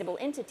sustainable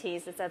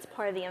entities. That's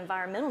part of the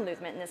environmental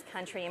movement in this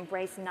country.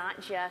 Embrace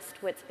not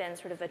just what's been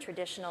sort of a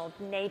traditional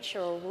nature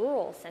or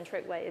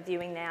rural-centric way of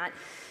viewing that,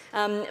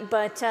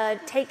 but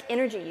take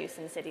energy use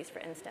in cities, for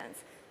instance.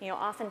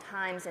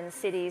 Oftentimes in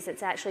cities,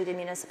 it's actually the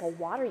municipal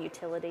water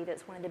utility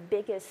that's one of the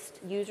biggest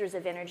users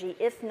of energy,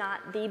 if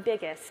not the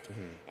biggest.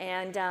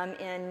 And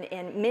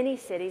in many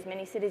cities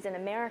in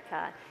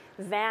America,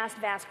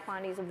 vast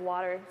quantities of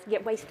water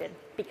get wasted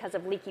because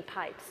of leaky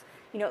pipes.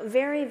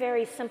 Very,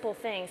 very simple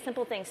things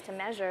to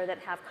measure that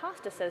have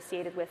cost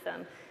associated with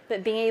them,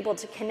 but being able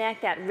to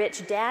connect that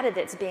rich data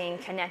that's being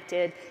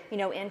connected,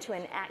 into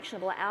an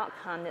actionable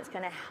outcome that's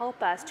going to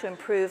help us to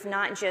improve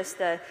not just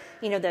the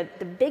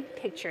big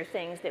picture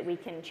things that we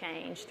can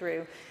change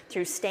through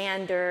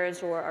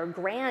standards or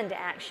grand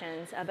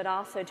actions, but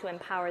also to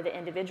empower the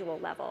individual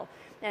level.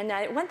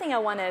 And one thing I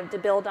wanted to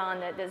build on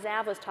that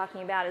Zav was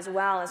talking about as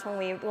well is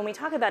when we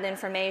talk about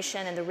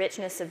information and the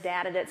richness of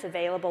data that's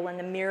available and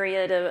the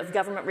myriad of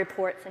government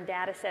reports and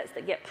data sets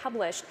that get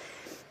published,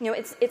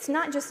 it's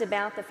not just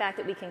about the fact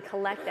that we can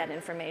collect that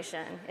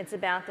information. It's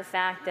about the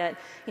fact that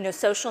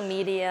social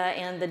media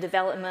and the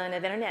development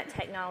of internet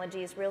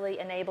technologies really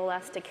enable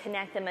us to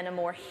connect them in a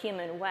more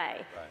human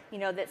way.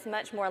 Right. That's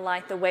much more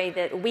like the way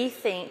that we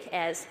think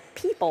as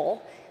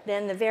people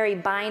than the very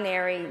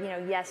binary,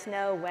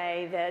 yes/no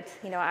way that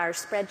our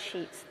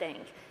spreadsheets think.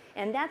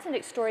 And that's an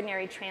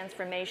extraordinary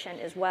transformation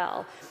as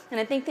well. And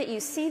I think that you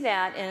see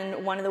that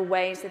in one of the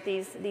ways that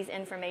these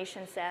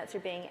information sets are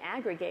being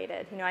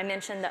aggregated. I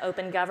mentioned the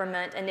Open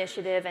Government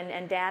Initiative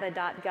and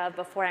data.gov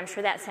before. I'm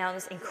sure that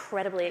sounds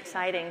incredibly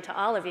exciting to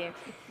all of you.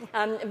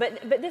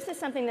 But this is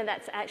something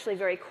that's actually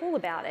very cool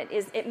about it,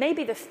 is it may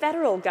be the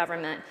federal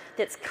government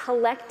that's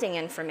collecting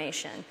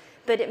information,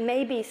 but it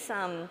may be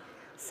some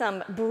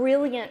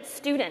brilliant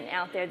student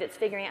out there that's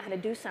figuring out how to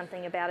do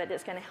something about it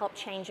that's going to help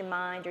change a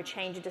mind or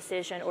change a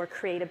decision or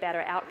create a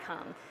better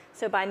outcome.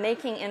 So by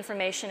making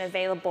information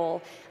available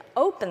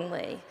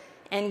openly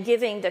and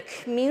giving the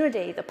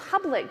community, the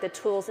public, the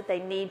tools that they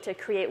need to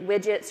create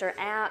widgets or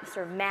apps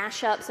or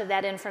mashups of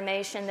that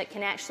information that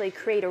can actually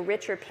create a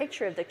richer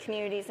picture of the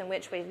communities in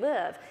which we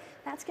live,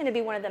 that's going to be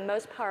one of the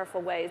most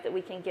powerful ways that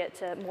we can get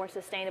to more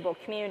sustainable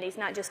communities,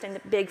 not just in the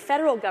big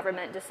federal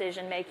government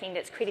decision-making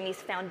that's creating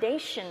these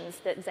foundations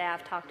that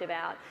Zav talked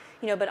about,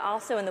 but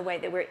also in the way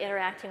that we're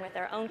interacting with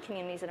our own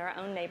communities and our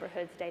own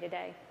neighborhoods day to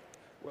day.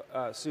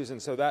 Well, Susan,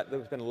 so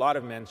there's been a lot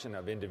of mention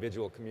of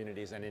individual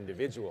communities and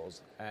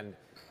individuals, and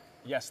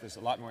yes, there's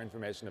a lot more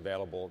information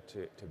available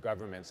to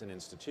governments and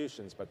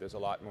institutions, but there's a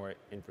lot more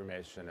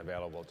information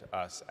available to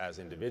us as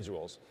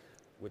individuals,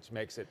 which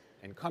makes it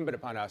incumbent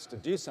upon us to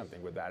do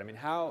something with that.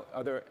 How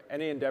are there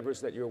any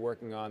endeavors that you're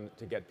working on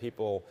to get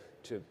people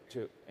to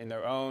in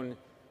their own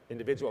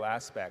individual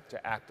aspect,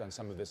 to act on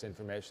some of this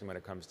information when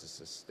it comes to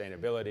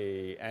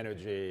sustainability,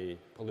 energy,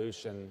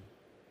 pollution?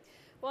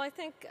 Well, I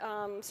think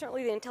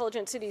certainly the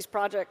Intelligent Cities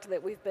project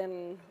that we've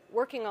been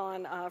working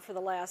on for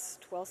the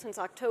last, since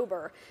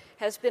October,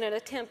 has been an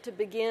attempt to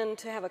begin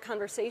to have a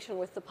conversation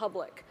with the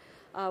public.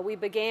 We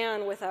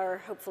began with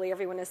hopefully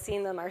everyone has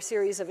seen them, our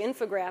series of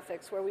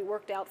infographics where we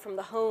worked out from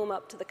the home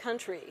up to the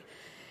country.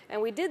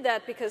 And we did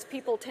that because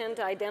people tend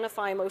to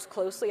identify most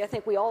closely. I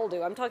think we all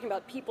do. I'm talking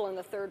about people in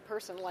the third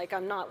person, like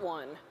I'm not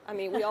one.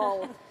 We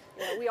all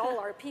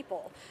are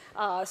people.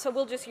 So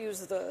we'll just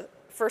use the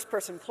first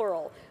person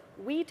plural.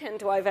 we tend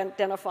to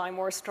identify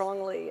more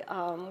strongly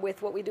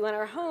with what we do in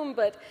our home,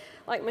 but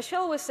like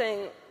Michelle was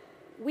saying,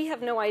 we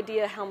have no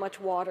idea how much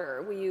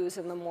water we use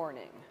in the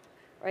morning,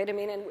 right? I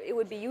mean, and it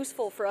would be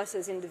useful for us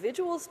as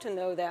individuals to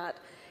know that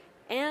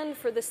and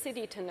for the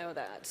city to know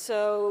that.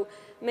 So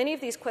many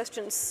of these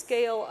questions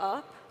scale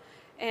up,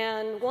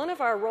 and one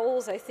of our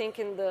roles, I think,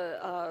 in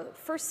the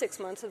first 6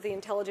 months of the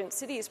Intelligent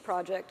Cities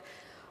project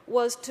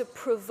was to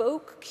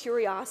provoke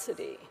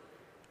curiosity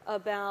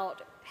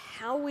about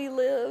how we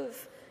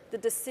live, the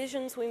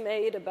decisions we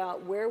made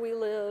about where we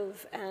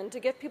live, and to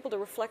get people to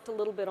reflect a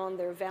little bit on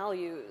their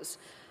values.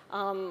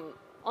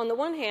 On the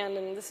one hand,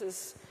 and this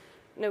is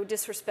no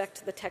disrespect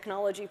to the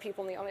technology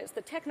people in the audience,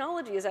 the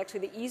technology is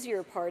actually the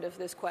easier part of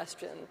this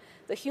question.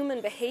 The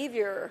human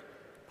behavior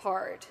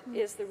part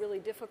is the really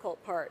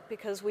difficult part,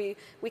 because we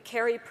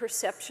carry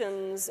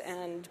perceptions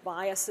and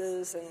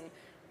biases and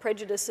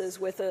prejudices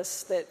with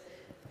us that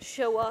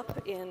show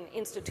up in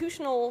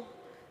institutional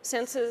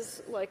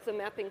senses, like the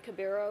mapping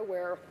Kibera,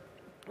 where,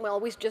 well,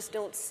 we just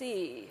don't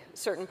see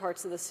certain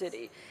parts of the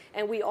city.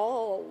 And we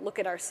all look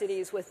at our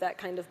cities with that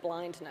kind of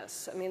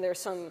blindness. I mean, there's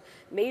some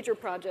major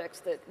projects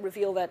that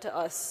reveal that to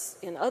us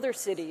in other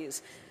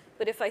cities.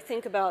 But if I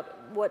think about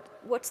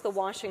what's the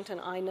Washington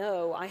I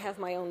know, I have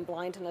my own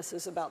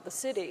blindnesses about the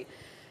city.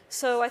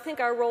 So I think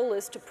our role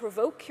is to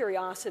provoke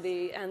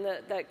curiosity, and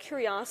that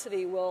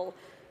curiosity will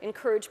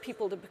encourage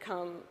people to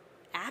become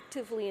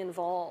actively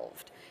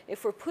involved.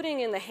 If we're putting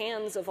in the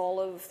hands of all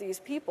of these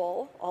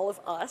people, all of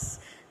us,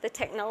 the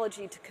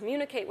technology to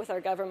communicate with our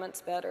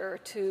governments better,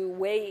 to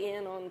weigh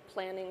in on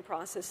planning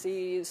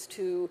processes,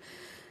 to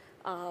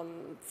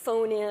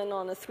phone in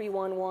on a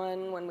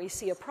 311 when we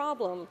see a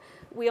problem,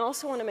 we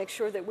also want to make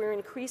sure that we're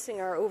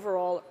increasing our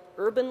overall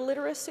urban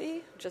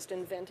literacy. Just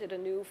invented a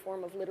new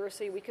form of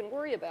literacy we can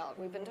worry about.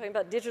 We've been talking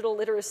about digital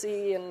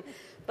literacy,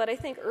 but I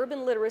think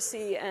urban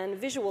literacy and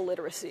visual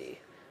literacy,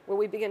 where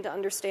we begin to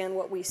understand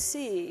what we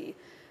see,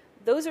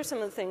 those are some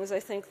of the things I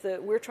think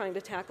that we're trying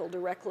to tackle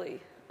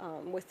directly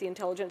with the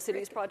Intelligent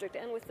Cities Project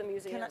and with the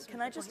museums.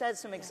 Can I just add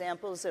some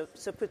examples,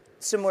 so put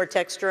some more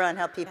texture on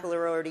how people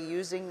are already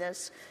using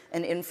this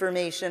and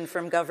information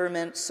from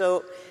government.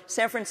 So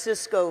San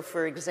Francisco,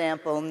 for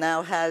example,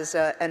 now has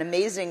an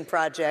amazing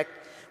project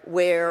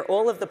where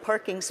all of the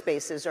parking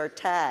spaces are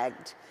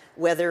tagged,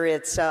 whether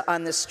it's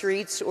on the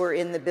streets or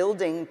in the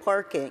building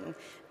parking.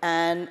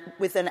 And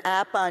with an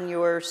app on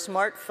your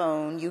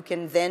smartphone, you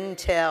can then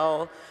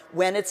tell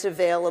when it's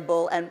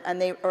available, and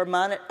they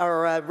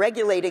are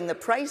regulating the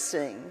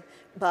pricing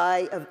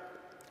by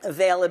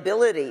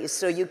availability.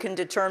 So you can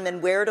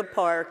determine where to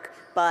park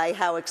by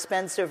how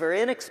expensive or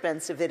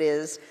inexpensive it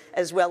is,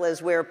 as well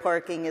as where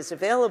parking is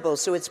available.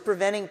 So it's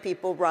preventing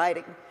people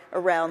riding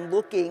around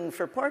looking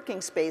for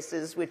parking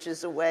spaces, which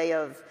is a way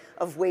of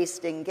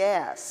wasting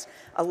gas.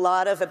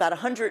 About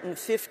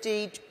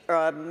 150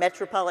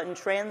 metropolitan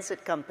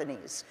transit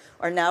companies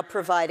are now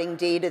providing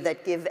data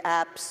that give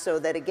apps so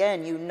that,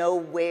 again, you know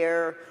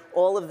where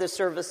all of the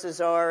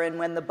services are and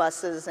when the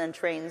buses and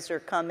trains are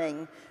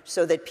coming,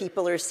 so that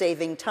people are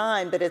saving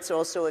time, but it's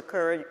also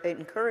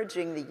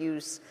encouraging the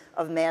use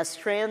of mass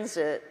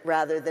transit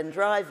rather than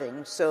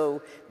driving,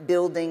 so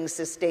building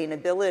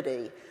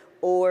sustainability.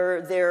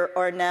 Or there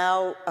are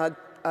now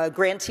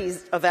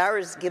grantees of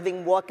ours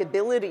giving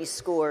walkability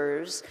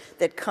scores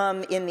that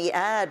come in the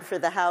ad for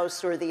the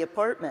house or the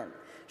apartment.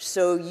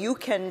 So you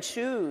can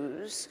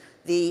choose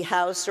the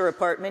house or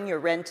apartment you're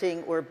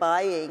renting or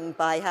buying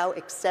by how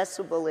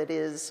accessible it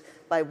is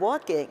by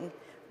walking,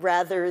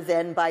 rather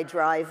than by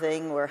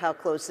driving, or how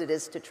close it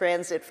is to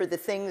transit for the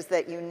things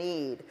that you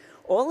need.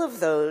 All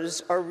of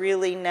those are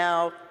really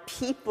now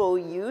people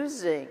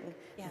using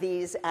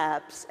these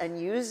apps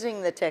and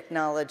using the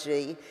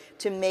technology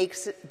to make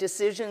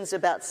decisions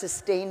about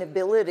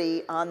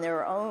sustainability on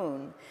their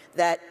own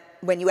that,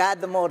 when you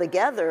add them all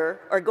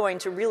together, are going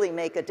to really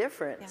make a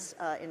difference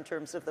in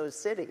terms of those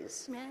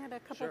cities. May I add a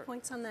couple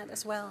points on that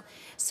as well?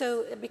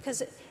 So,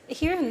 because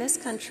here in this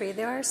country,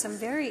 there are some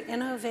very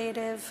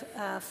innovative,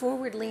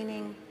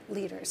 forward-leaning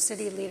leaders,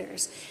 city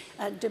leaders.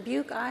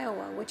 Dubuque,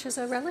 Iowa, which is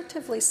a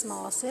relatively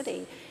small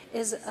city,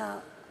 is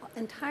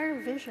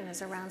entire vision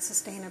is around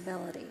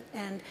sustainability,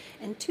 and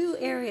in two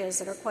areas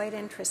that are quite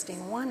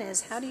interesting. One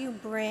is, how do you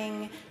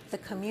bring the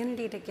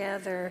community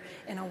together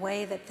in a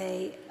way that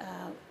they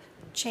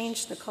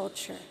change the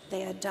culture,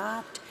 they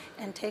adopt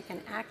and take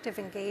an active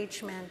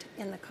engagement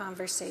in the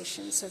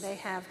conversation. So they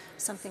have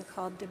something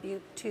called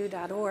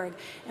Dubuque2.org,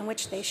 in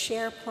which they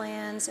share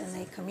plans and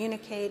they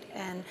communicate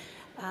and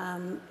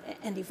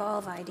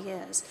evolve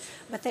ideas.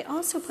 But they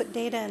also put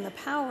data in the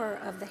power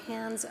of the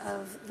hands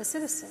of the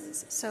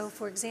citizens. So,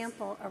 for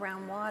example,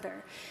 around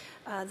water,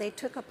 they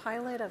took a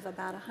pilot of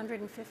about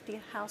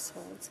 150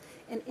 households,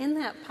 and in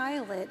that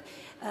pilot,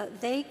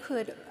 they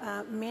could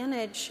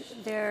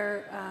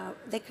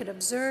they could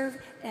observe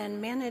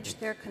and manage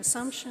their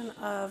consumption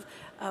of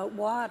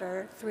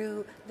water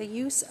through the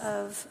use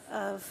of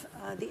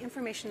the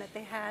information that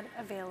they had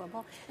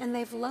available, and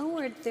they've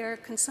lowered their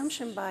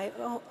consumption by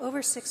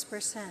over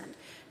 6%.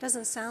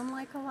 Doesn't sound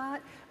like a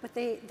lot, but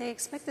they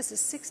expect this is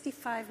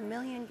 65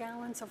 million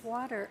gallons of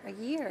water a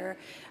year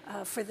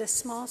for this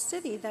small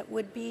city that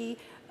would be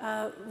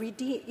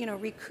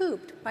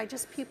recouped by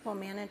just people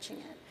managing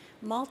it.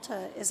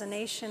 Malta is a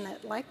nation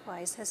that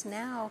likewise has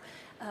now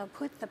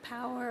put the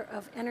power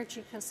of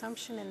energy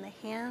consumption in the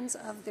hands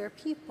of their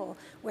people,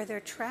 where they're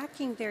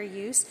tracking their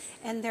use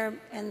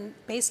and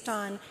based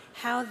on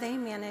how they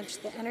manage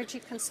the energy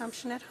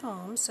consumption at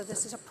home. So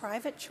this is a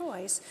private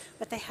choice,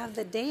 but they have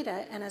the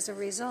data, and as a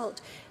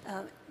result,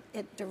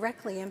 it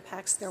directly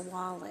impacts their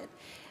wallet.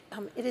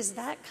 It is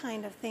that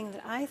kind of thing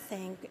that I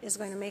think is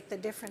going to make the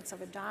difference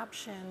of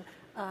adoption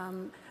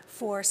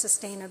for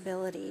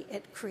sustainability.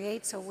 It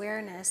creates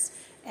awareness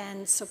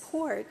and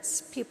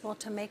supports people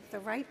to make the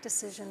right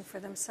decision for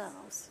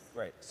themselves.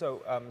 Right.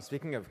 So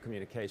speaking of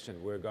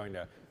communication, we're going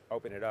to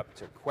open it up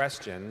to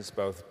questions,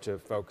 both to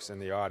folks in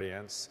the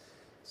audience.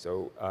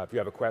 So if you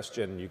have a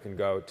question, you can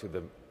go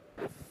to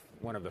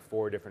one of the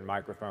 4 different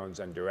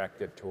microphones and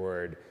direct it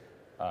toward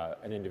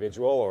an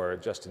individual or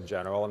just in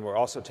general. And we're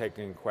also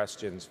taking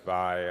questions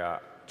by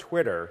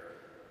Twitter,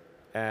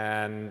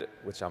 and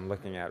which I'm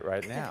looking at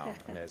right now,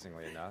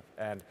 amazingly enough.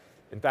 And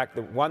in fact,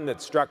 the one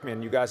that struck me,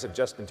 and you guys have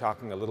just been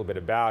talking a little bit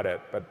about it,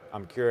 but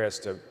I'm curious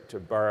to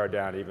burrow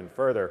down even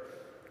further.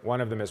 One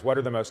of them is, what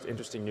are the most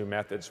interesting new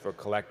methods for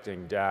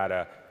collecting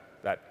data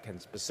that can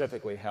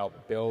specifically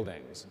help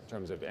buildings in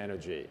terms of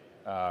energy?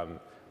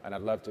 And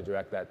I'd love to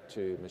direct that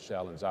to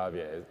Michelle and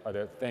Xavier. Are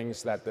there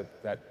things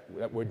that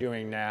we're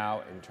doing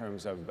now in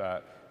terms of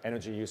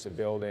energy use of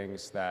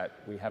buildings that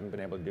we haven't been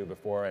able to do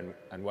before,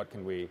 and what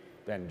can we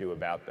then do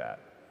about that?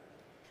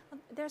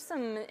 There's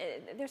some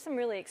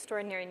really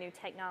extraordinary new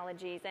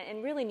technologies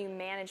and really new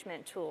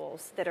management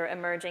tools that are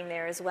emerging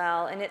there as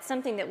well. And it's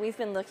something that we've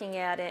been looking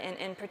at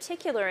in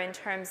particular in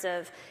terms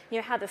of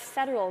how the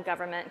federal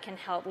government can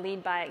help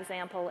lead by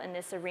example in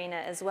this arena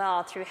as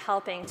well, through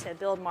helping to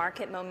build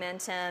market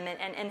momentum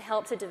and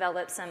help to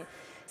develop some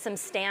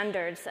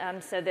standards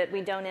so that we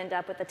don't end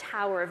up with the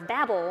Tower of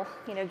Babel,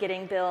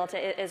 getting built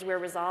as we're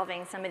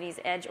resolving some of these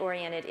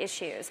edge-oriented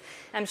issues.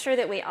 I'm sure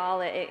that we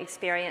all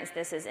experience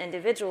this as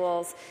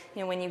individuals.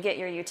 When you get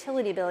your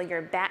utility bill,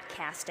 you're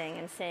backcasting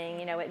and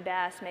saying, at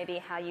best, maybe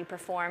how you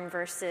perform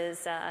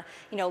versus,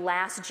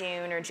 last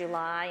June or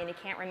July, and you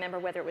can't remember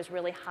whether it was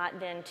really hot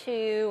then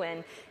too,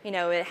 and,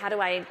 how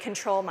do I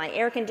control my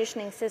air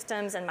conditioning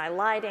systems and my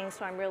lighting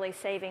so I'm really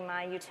saving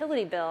my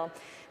utility bill?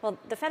 Well,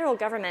 the federal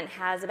government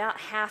has about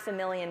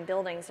 500,000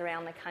 buildings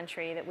around the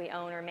country that we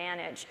own or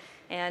manage,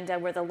 and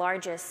we're the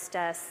largest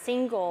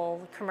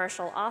single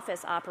commercial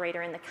office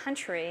operator in the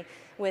country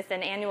with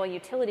an annual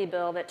utility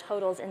bill that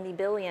totals in the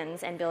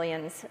billions and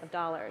billions of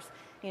dollars.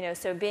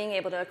 So being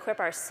able to equip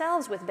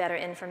ourselves with better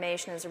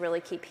information is a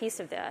really key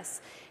piece of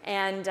this.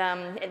 And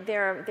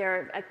there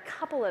are a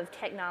couple of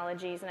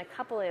technologies and a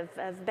couple of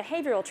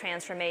behavioral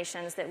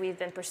transformations that we've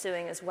been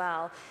pursuing as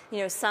well.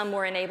 Some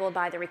were enabled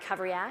by the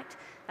Recovery Act,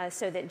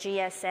 so that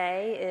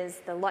GSA is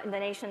the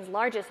nation's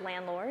largest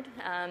landlord,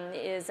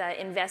 is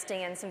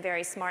investing in some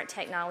very smart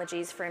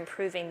technologies for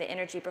improving the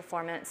energy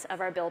performance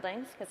of our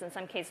buildings, because in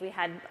some cases we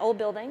had old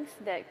buildings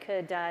that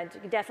could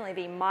definitely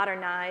be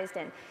modernized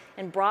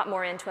and brought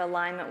more into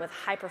alignment with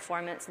high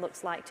performance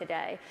looks like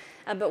today.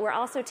 But we're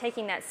also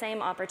taking that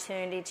same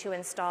opportunity to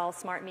install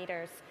smart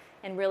meters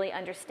and really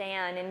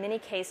understand, in many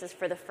cases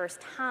for the first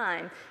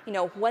time,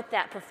 what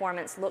that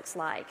performance looks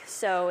like.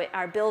 So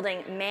our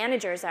building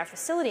managers, our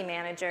facility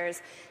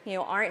managers,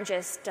 aren't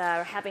just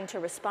having to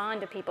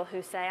respond to people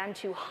who say, I'm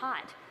too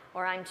hot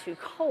or I'm too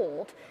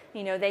cold.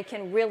 They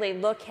can really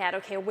look at,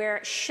 okay,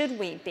 where should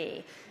we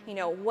be?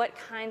 What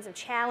kinds of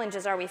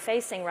challenges are we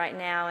facing right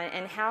now,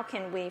 and how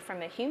can we,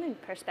 from a human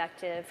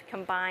perspective,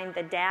 combine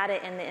the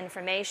data and the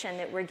information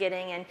that we're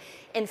getting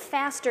in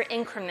faster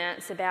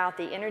increments about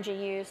the energy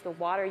use, the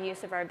water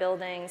use of our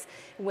buildings,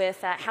 with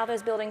how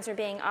those buildings are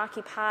being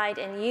occupied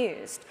and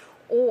used.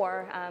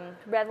 Or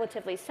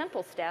relatively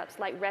simple steps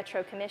like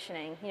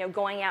retro-commissioning,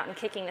 going out and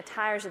kicking the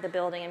tires of the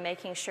building and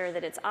making sure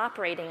that it's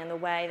operating in the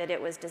way that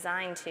it was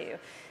designed to.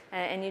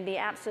 And you'd be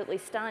absolutely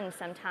stunned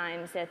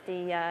sometimes at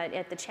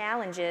the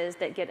challenges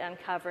that get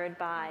uncovered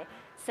by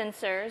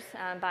sensors,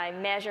 by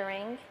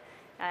measuring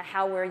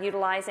how we're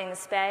utilizing the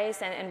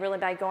space, and really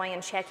by going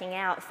and checking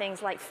out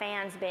things like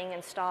fans being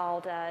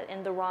installed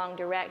in the wrong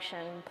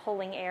direction,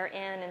 pulling air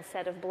in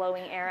instead of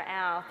blowing air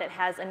out, that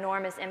has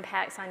enormous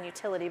impacts on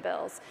utility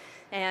bills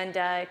and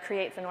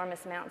creates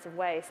enormous amounts of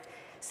waste.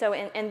 So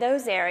in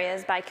those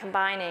areas, by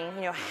combining,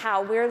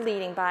 how we're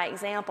leading by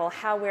example,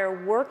 how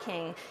we're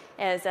working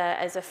as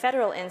a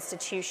federal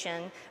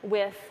institution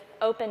with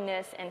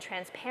openness and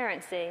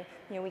transparency,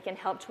 we can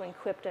help to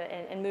equip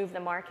and move the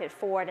market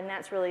forward. And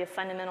that's really a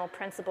fundamental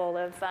principle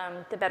of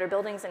the Better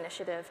Buildings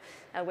Initiative,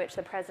 which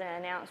the President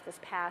announced this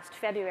past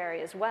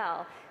February as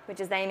well, which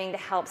is aiming to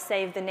help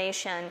save the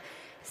nation,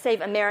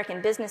 save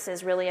American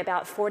businesses really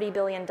about $40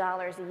 billion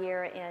a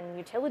year in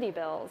utility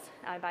bills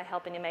by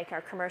helping to make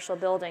our commercial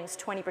buildings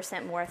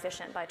 20% more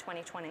efficient by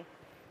 2020.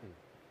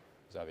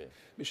 Xavier.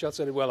 Michelle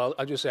said it well.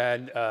 I'll just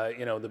add,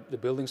 the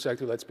building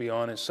sector, let's be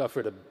honest,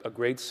 suffered a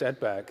great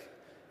setback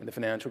in the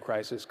financial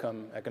crisis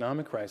come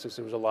economic crisis.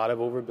 There was a lot of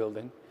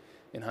overbuilding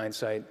in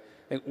hindsight.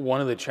 I think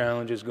one of the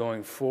challenges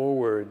going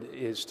forward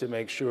is to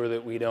make sure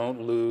that we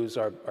don't lose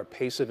our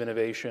pace of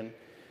innovation,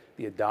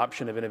 the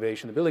adoption of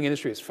innovation. The building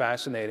industry is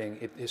fascinating.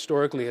 It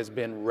historically has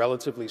been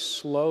relatively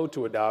slow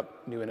to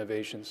adopt new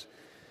innovations.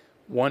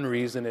 One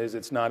reason is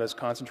it's not as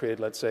concentrated,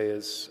 let's say,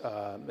 as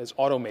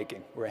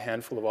automaking, where a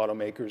handful of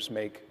automakers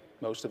make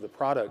most of the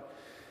product.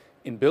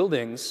 In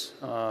buildings,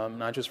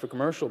 not just for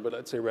commercial, but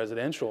let's say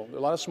residential, there are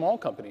a lot of small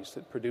companies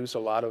that produce a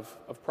lot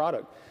of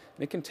product.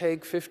 And it can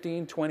take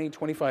 15, 20,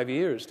 25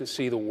 years to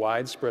see the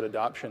widespread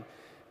adoption.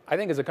 I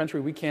think as a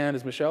country, we can't,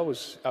 as Michelle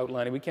was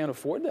outlining, we can't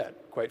afford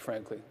that, quite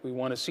frankly. We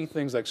want to see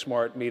things like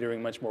smart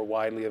metering much more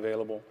widely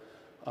available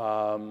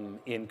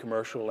in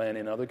commercial and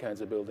in other kinds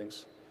of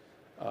buildings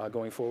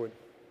going forward.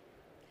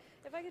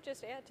 If I could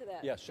just add to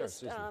that. Yeah, sure.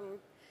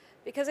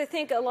 Because I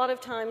think a lot of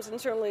times, and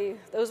certainly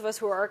those of us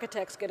who are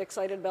architects get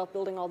excited about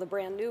building all the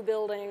brand new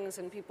buildings,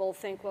 and people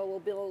think, well, we'll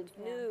build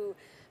new.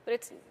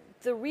 But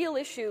the real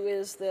issue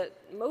is that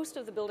most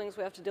of the buildings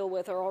we have to deal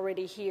with are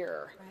already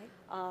here.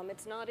 Right.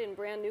 It's not in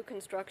brand new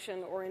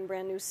construction or in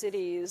brand new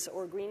cities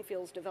or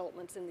greenfields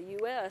developments in the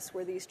U.S.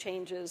 where these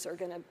changes are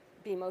going to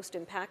be most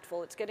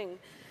impactful. It's getting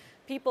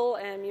people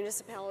and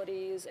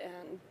municipalities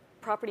and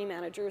property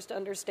managers to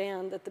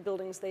understand that the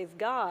buildings they've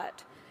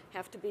got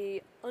have to be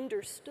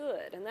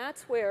understood. And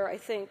that's where I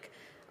think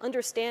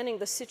understanding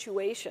the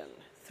situation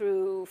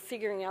through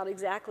figuring out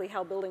exactly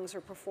how buildings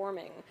are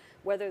performing,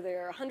 whether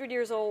they're 100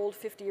 years old,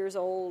 50 years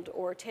old,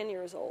 or 10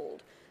 years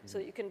old, so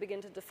that you can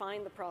begin to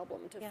define the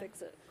problem to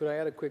fix it. Could I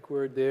add a quick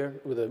word there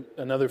with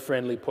another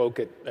friendly poke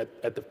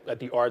at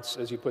the arts,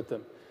 as you put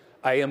them?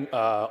 I am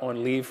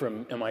on leave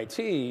from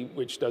MIT,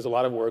 which does a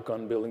lot of work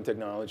on building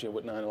technology and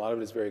whatnot. A lot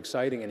of it is very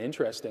exciting and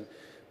interesting,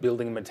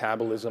 building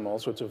metabolism, all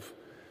sorts of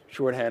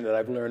shorthand that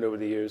I've learned over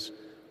the years.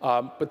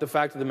 But the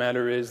fact of the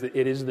matter is that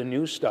it is the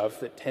new stuff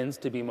that tends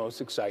to be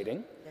most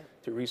exciting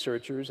to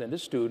researchers and to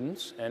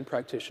students and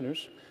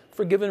practitioners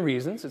for given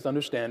reasons. It's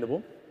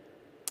understandable.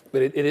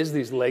 But it is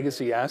these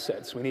legacy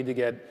assets. We need to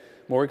get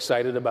more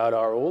excited about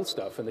our old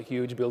stuff and the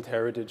huge built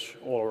heritage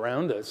all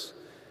around us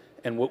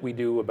and what we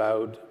do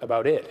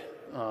about it.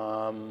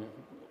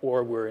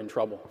 Or we're in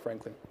trouble,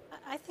 frankly.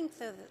 I think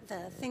the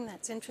thing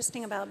that's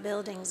interesting about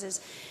buildings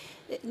is,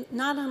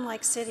 not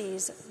unlike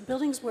cities,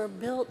 buildings were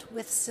built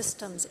with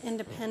systems,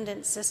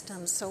 independent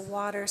systems, so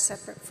water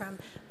separate from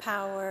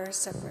power,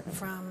 separate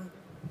from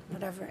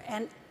whatever.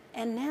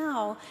 And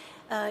now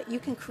you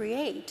can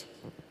create,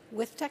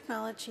 with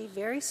technology,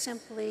 very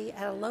simply,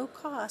 at a low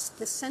cost,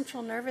 this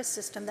central nervous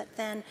system that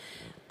then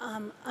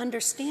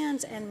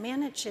understands and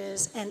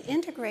manages and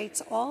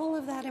integrates all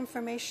of that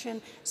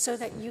information so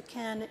that you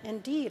can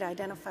indeed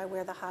identify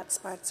where the hot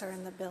spots are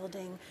in the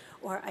building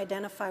or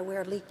identify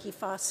where leaky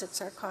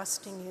faucets are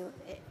costing you.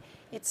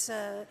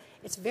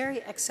 It's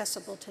very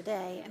accessible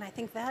today, and I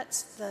think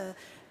that's the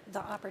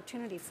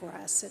opportunity for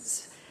us.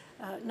 It's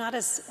not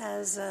as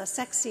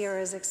sexy or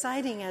as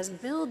exciting as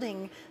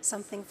building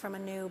something from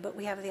anew, but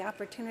we have the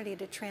opportunity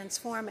to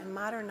transform and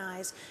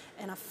modernize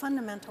in a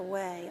fundamental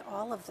way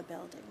all of the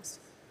buildings.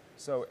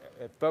 So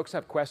if folks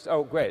have questions,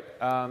 oh, great.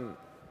 No,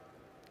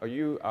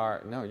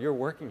 you're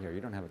working here.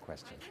 You don't have a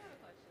question. I do have a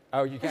question.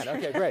 Oh, you can?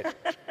 Okay, great.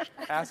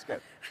 Ask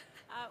it.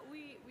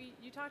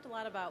 You talked a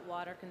lot about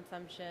water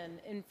consumption,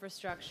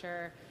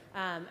 infrastructure,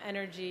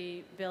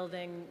 energy,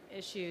 building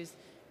issues.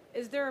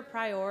 Is there a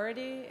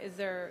priority? Is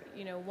there,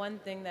 one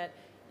thing that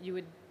you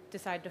would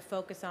decide to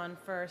focus on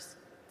first?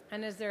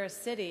 And is there a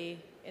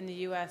city in the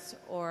U.S.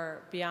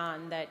 or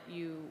beyond that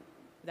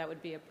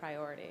would be a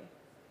priority?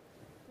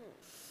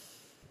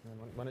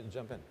 Why don't you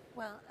jump in?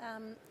 Well,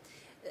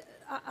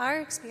 our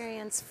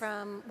experience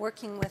from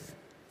working with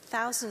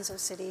thousands of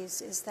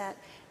cities is that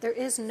there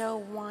is no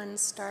one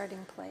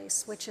starting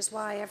place, which is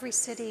why every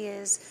city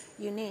is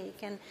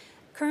unique. And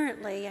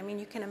currently,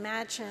 you can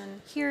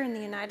imagine here in the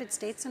United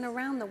States and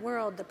around the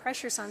world, the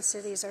pressures on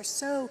cities are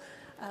so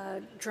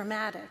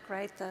dramatic,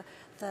 right?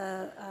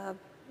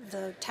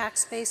 The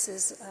tax base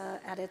is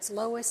at its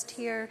lowest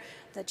here,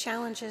 the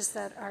challenges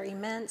that are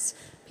immense.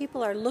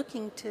 People are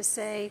looking to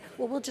say,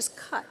 well, we'll just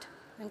cut.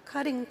 And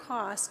cutting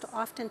cost,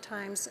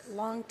 oftentimes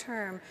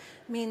long-term,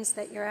 means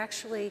that you're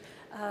actually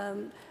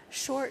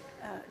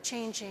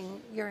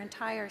changing your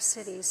entire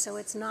city. So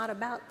it's not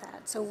about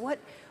that. So what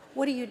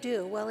do you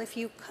do? Well, if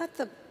you cut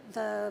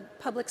the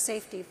public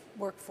safety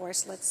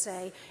workforce, let's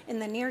say, in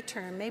the near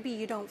term, maybe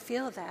you don't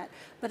feel that.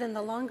 But in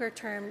the longer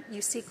term,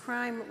 you see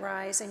crime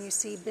rise and you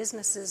see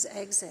businesses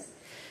exit.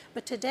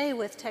 But today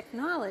with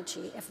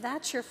technology, if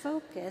that's your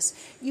focus,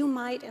 you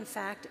might in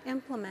fact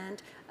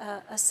implement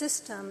a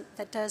system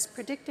that does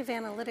predictive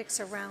analytics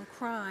around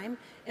crime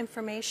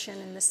information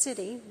in the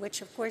city,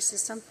 which of course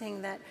is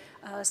something that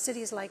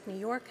cities like New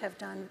York have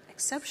done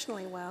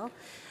exceptionally well.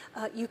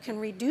 You can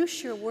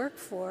reduce your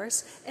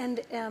workforce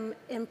and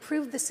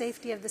improve the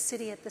safety of the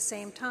city at the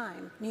same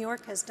time. New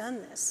York has done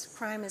this.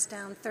 Crime is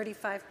down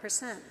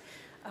 35%.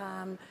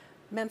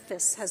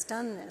 Memphis has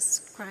done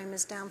this. Crime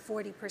is down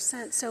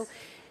 40%. So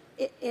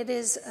it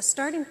is a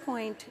starting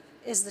point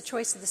is the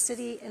choice of the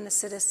city and the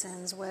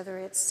citizens, whether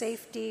it's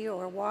safety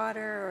or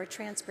water or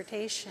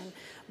transportation,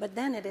 but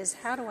then it is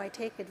how do I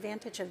take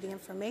advantage of the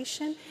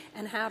information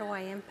and how do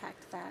I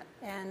impact that?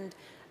 And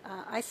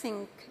I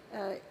think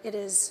it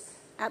is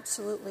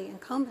absolutely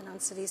incumbent on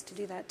cities to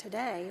do that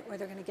today, or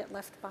they're going to get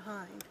left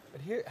behind.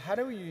 But here, how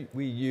do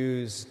we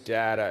use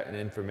data and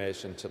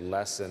information to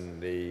lessen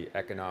the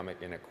economic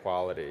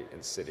inequality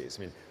in cities?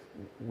 I mean,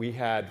 we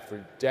had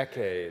for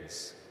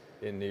decades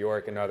in New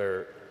York and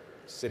other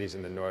cities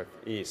in the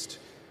Northeast,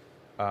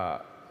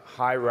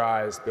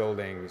 high-rise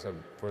buildings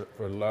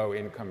for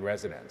low-income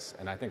residents.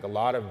 And I think a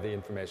lot of the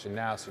information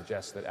now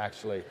suggests that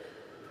actually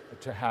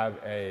to have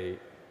a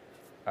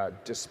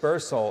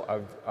dispersal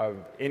of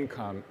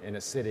income in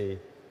a city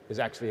is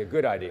actually a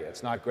good idea.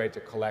 It's not great to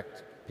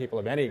collect people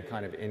of any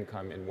kind of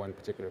income in one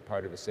particular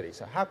part of the city.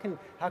 So how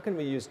can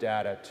we use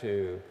data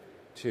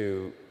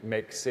to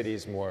make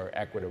cities more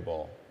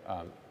equitable?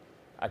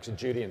 Actually,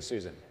 Judy and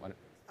Susan.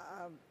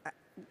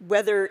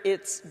 Whether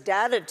it's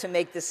data to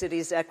make the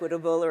cities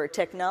equitable or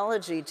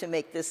technology to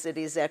make the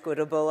cities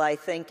equitable, I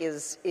think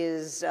is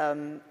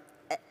the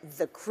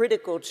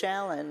critical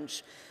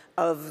challenge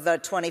of the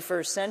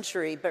 21st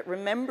century. But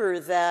remember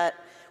that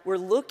we're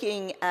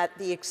looking at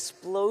the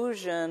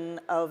explosion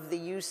of the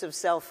use of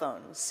cell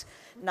phones.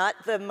 Not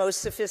the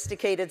most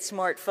sophisticated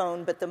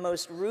smartphone, but the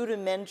most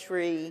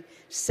rudimentary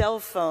cell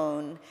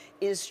phone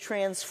is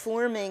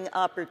transforming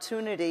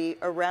opportunity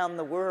around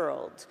the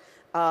world,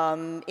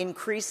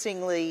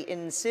 increasingly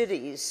in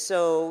cities.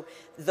 So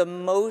the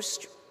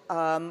most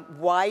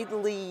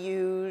widely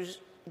used,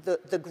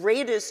 the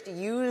greatest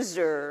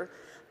user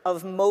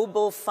of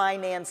mobile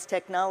finance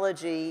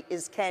technology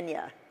is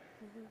Kenya.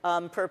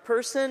 Per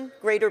person,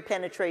 greater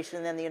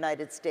penetration than the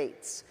United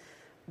States.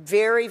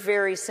 Very,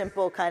 very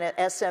simple kind of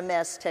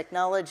SMS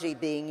technology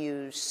being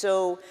used.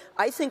 So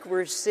I think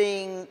we're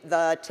seeing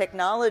the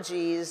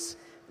technologies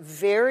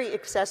very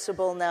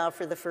accessible now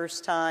for the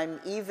first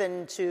time,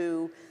 even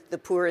to the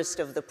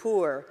poorest of the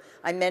poor.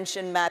 I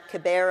mentioned Map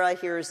Kibera.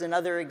 Here's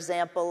another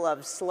example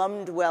of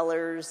slum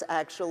dwellers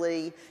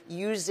actually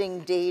using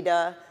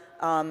data,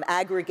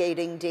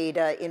 aggregating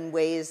data in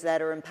ways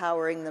that are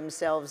empowering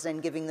themselves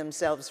and giving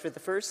themselves for the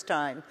first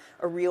time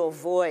a real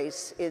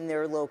voice in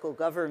their local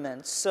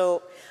governments.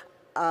 So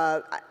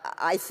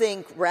I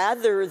think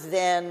rather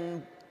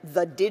than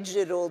the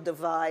digital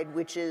divide,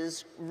 which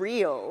is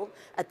real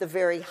at the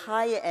very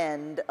high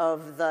end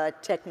of the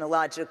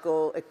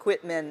technological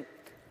equipment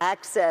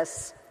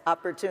access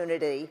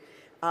opportunity,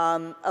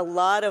 a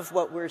lot of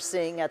what we're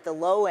seeing at the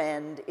low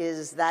end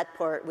is that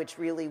part which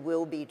really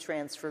will be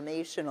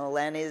transformational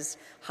and is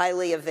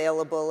highly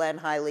available and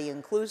highly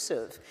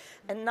inclusive.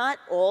 And not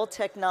all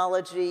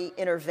technology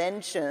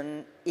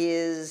intervention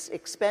is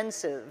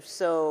expensive.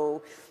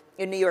 So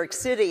in New York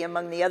City,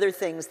 among the other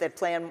things that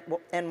Plan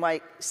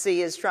NYC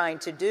is trying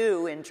to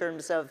do in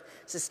terms of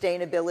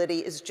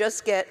sustainability is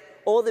just get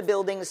all the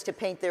buildings to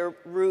paint their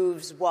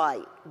roofs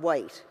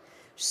white.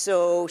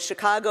 So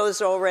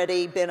Chicago's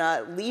already been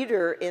a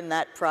leader in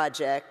that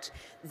project.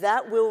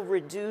 That will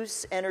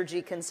reduce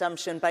energy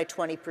consumption by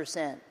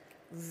 20%.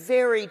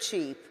 Very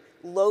cheap,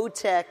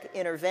 low-tech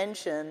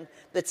intervention,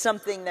 but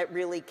something that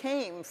really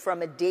came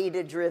from a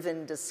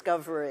data-driven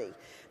discovery.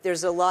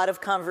 There's a lot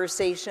of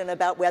conversation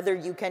about whether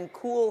you can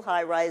cool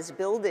high-rise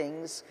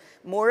buildings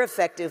more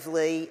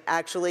effectively,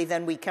 actually,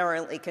 than we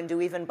currently can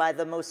do, even by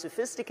the most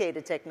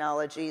sophisticated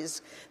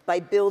technologies, by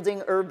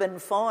building urban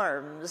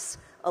farms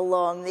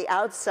along the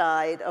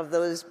outside of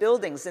those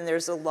buildings. And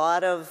there's a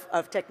lot of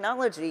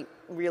technology,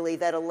 really,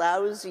 that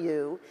allows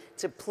you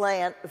to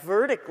plant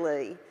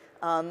vertically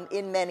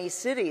in many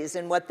cities.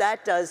 And what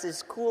that does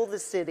is cool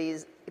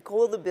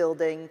the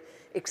building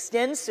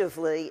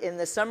extensively in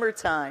the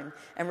summertime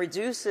and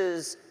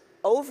reduces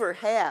over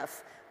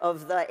half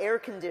of the air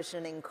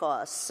conditioning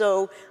costs.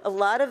 So a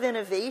lot of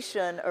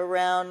innovation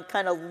around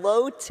kind of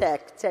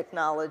low-tech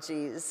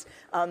technologies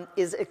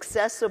is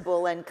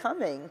accessible and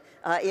coming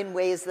in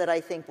ways that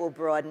I think will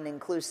broaden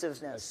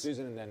inclusiveness.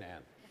 Susan and then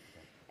Ann.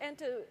 And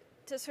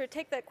to sort of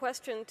take that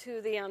question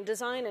to the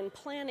design and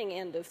planning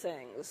end of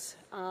things,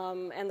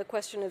 and the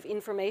question of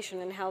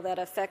information and how that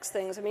affects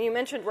things. I mean, you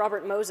mentioned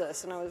Robert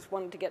Moses, and I was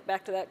wanting to get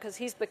back to that because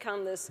he's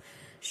become this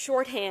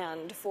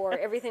shorthand for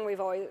everything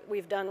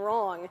we've done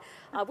wrong,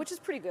 which is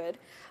pretty good.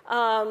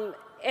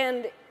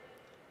 And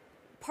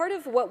part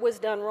of what was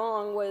done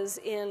wrong was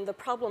in the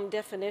problem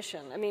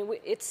definition. I mean,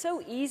 it's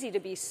so easy to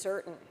be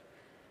certain.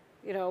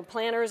 You know,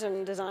 planners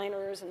and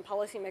designers and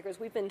policymakers,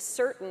 we've been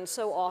certain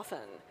so often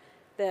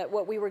that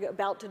what we were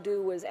about to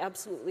do was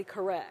absolutely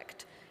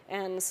correct.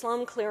 And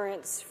slum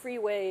clearance,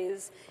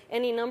 freeways,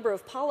 any number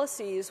of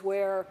policies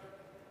where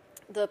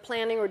the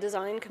planning or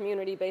design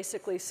community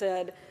basically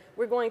said,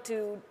 we're going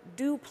to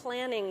do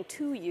planning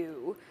to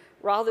you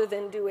rather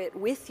than do it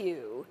with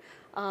you.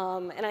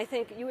 And I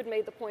think you had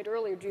made the point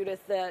earlier,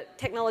 Judith, that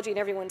technology in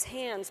everyone's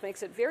hands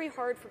makes it very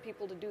hard for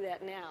people to do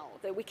that now,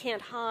 that we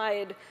can't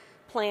hide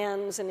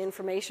plans and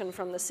information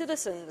from the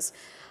citizens.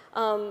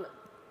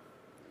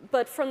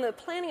 But from the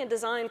planning and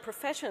design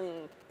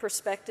profession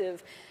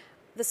perspective,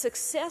 the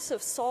success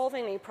of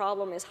solving a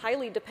problem is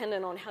highly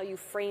dependent on how you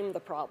frame the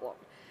problem.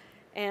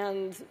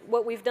 And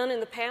what we've done in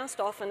the past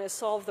often is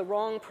solve the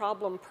wrong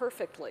problem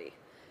perfectly.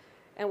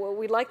 And what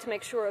we'd like to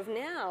make sure of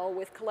now,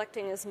 with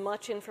collecting as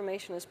much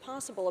information as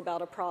possible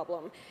about a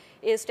problem,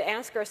 is to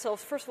ask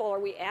ourselves, first of all, are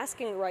we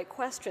asking the right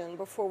question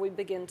before we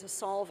begin to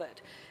solve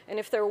it? And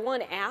if there were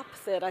one app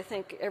that I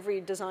think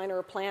every designer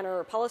or planner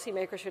or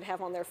policymaker should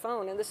have on their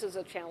phone, and this is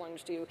a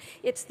challenge to you,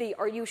 it's the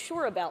 "Are you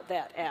sure about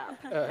that"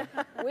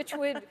 app, which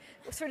would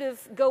sort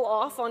of go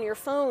off on your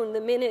phone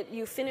the minute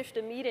you finished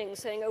a meeting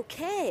saying,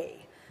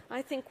 okay,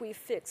 I think we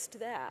fixed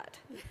that.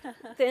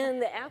 Then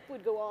the app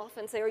would go off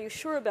and say, are you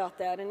sure about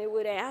that? And it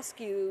would ask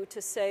you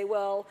to say,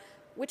 well,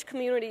 which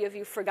community have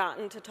you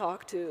forgotten to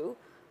talk to?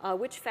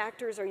 Which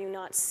factors are you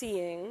not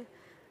seeing?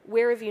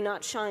 Where have you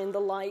not shined the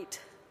light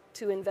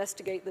to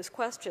investigate this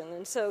question?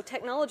 And so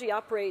technology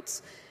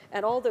operates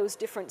at all those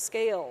different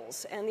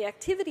scales. And the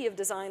activity of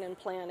design and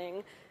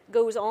planning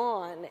goes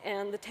on.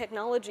 And the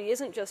technology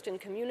isn't just in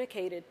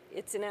communicating,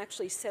 it's in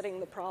actually setting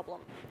the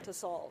problem to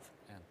solve.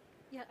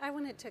 Yeah, I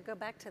wanted to go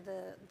back to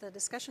the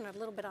discussion a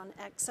little bit on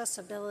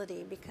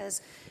accessibility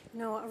because,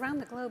 around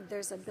the globe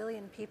there's 1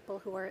 billion people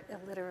who are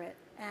illiterate.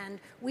 And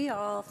we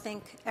all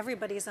think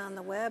everybody's on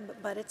the web,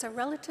 but it's a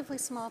relatively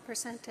small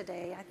percent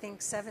today. I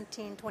think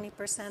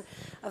 17-20%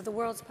 of the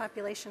world's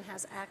population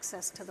has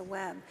access to the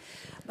web.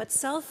 But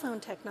cell phone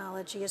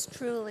technology is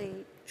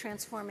truly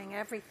transforming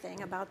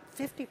everything. About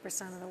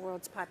 50% of the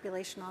world's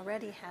population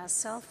already has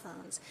cell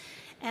phones.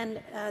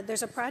 And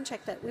there's a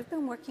project that we've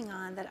been working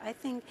on that I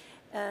think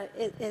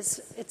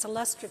it's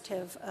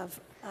illustrative of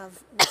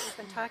what we've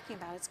been talking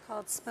about. It's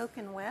called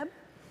Spoken Web.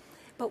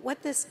 But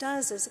what this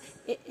does is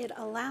it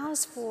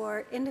allows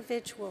for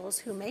individuals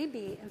who may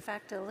be, in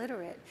fact,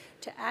 illiterate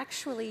to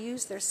actually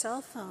use their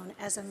cell phone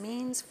as a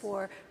means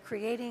for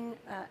creating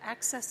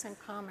access and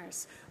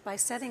commerce by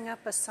setting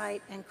up a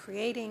site and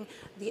creating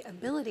the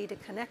ability to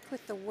connect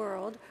with the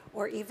world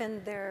or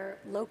even their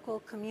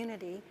local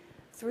community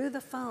through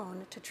the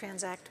phone to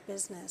transact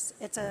business.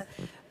 It's a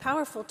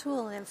powerful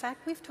tool. And in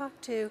fact, we've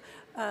talked to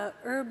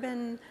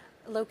urban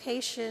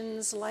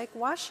locations like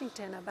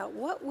Washington about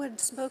what would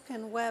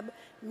spoken web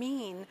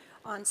mean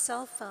on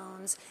cell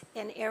phones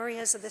in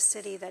areas of the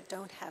city that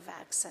don't have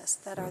access,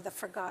 that are the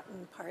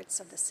forgotten parts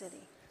of the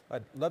city.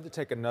 I'd love to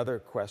take another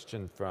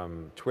question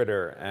from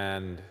Twitter,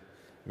 and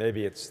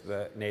maybe it's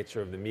the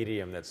nature of the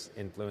medium that's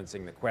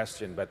influencing the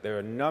question, but there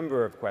are a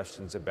number of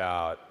questions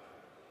about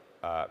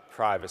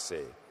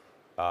privacy.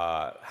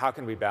 How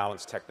can we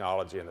balance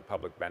technology and the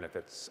public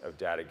benefits of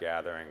data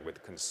gathering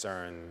with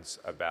concerns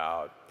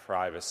about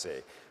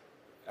privacy?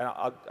 And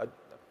I'll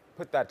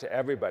put that to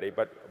everybody,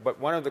 but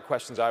one of the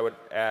questions I would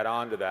add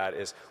on to that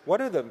is,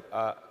 what are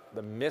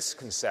the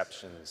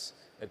misconceptions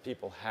that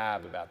people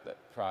have about the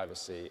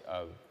privacy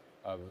of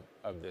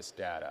this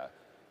data,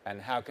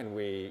 and how can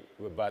we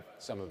rebut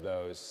some of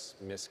those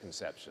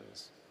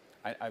misconceptions?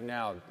 I've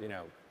now,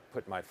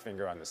 put my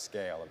finger on the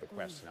scale of the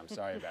question. I'm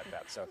sorry about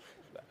that. So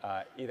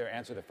either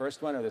answer the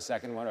first one or the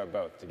second one or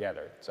both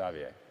together.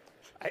 Xavier.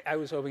 I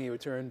was hoping you would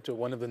turn to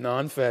one of the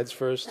non-feds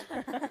first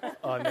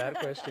on that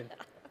question.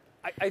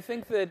 I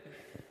think that,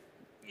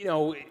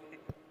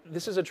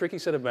 this is a tricky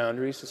set of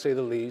boundaries, to say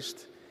the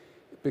least,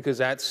 because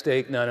at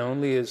stake not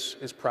only is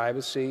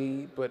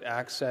privacy, but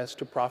access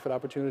to profit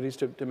opportunities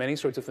to many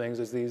sorts of things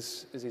as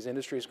these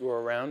industries grow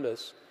around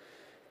us.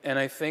 And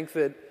I think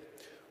that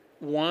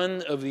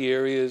one of the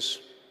areas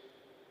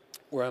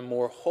where I'm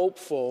more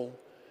hopeful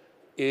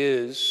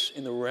is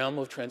in the realm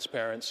of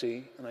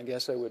transparency, and I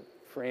guess I would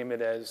frame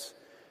it as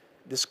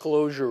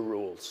disclosure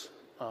rules.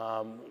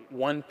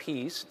 One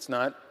piece, it's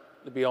not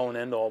the be-all and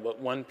end-all, but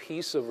one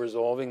piece of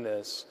resolving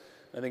this,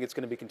 I think it's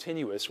going to be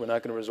continuous. We're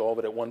not going to resolve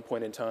it at one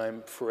point in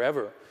time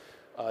forever.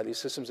 These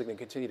systems are going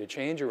to continue to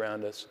change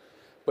around us.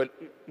 But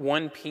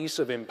one piece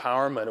of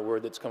empowerment, a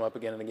word that's come up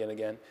again and again and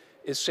again,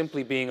 is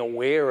simply being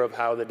aware of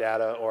how the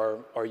data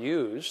are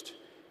used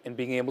and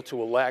being able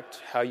to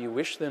elect how you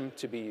wish them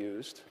to be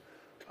used.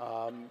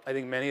 I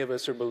think many of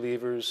us are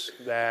believers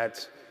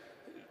that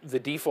the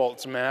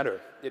defaults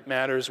matter. It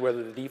matters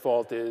whether the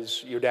default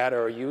is your data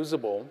are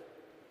usable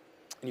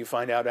and you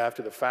find out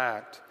after the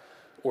fact,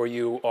 or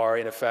you are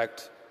in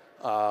effect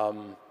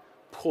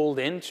pulled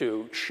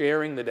into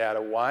sharing the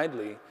data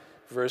widely,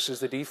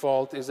 versus the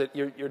default is that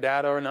your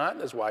data are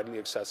not as widely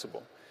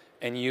accessible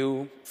and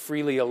you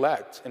freely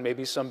elect, and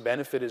maybe some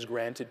benefit is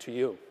granted to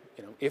you.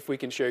 If we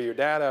can share your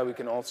data, we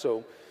can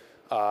also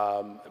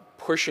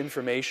push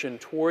information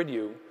toward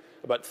you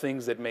about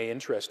things that may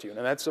interest you. And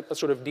that's a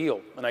sort of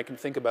deal, and I can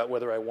think about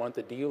whether I want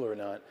the deal or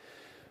not.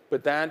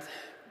 But that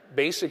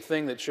basic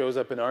thing that shows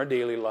up in our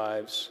daily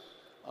lives,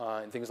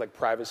 in things like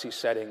privacy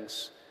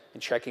settings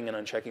and checking and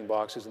unchecking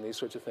boxes and these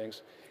sorts of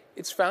things,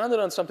 it's founded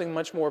on something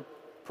much more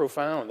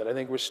profound that I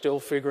think we're still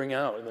figuring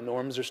out, and the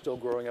norms are still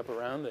growing up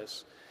around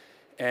us.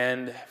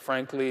 And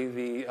frankly,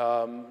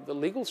 the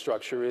legal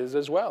structure is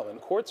as well, and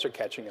courts are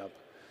catching up.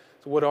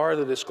 So what are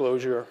the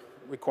disclosure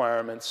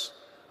requirements?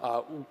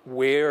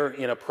 Where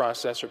in a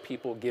process are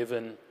people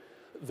given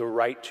the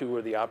right to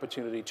or the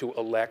opportunity to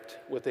elect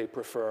what they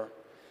prefer?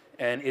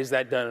 And is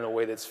that done in a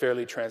way that's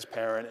fairly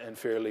transparent and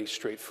fairly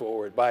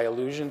straightforward? By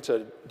allusion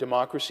to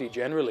democracy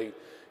generally,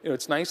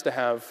 it's nice to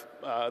have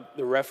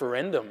the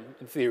referendum,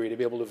 in theory, to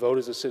be able to vote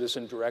as a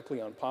citizen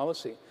directly on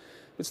policy.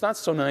 It's not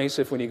so nice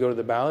if when you go to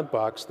the ballot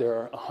box, there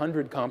are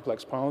 100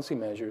 complex policy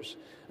measures,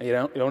 and you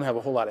don't have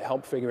a whole lot of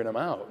help figuring them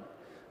out.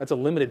 That's a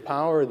limited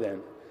power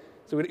then.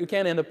 So you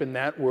can't end up in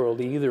that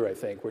world either, I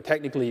think, where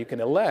technically you can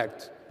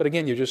elect, but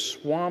again, you're just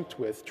swamped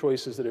with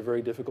choices that are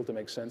very difficult to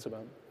make sense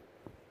about.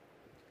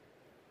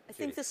 I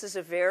think this is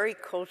a very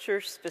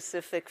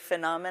culture-specific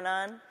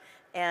phenomenon,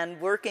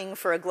 and working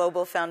for a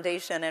global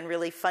foundation and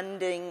really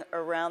funding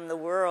around the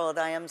world,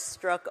 I am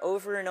struck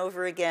over and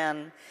over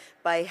again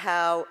by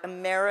how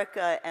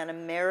America and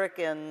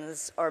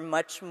Americans are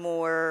much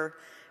more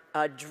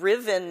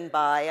driven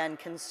by and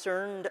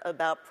concerned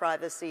about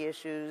privacy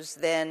issues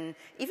than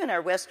even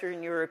our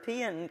Western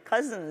European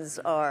cousins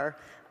are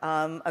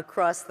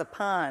across the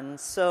pond.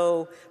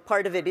 So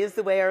part of it is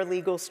the way our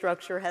legal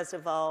structure has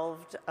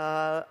evolved,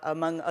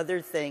 among other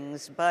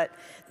things. But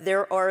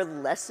there are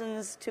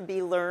lessons to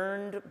be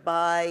learned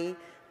by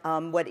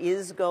what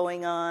is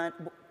going on,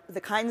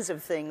 the kinds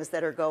of things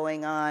that are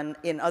going on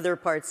in other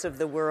parts of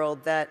the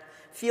world that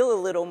feel a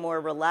little more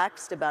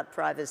relaxed about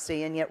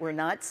privacy, and yet we're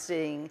not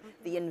seeing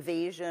the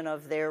invasion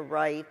of their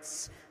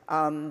rights,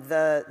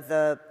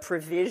 the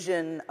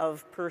provision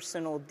of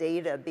personal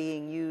data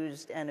being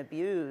used and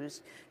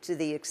abused to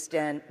the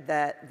extent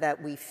that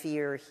we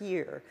fear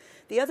here.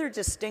 The other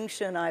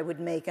distinction I would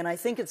make, and I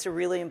think it's a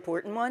really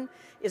important one,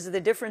 is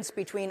the difference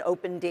between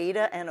open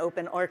data and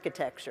open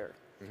architecture.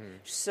 Mm-hmm.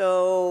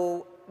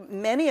 So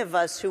many of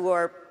us who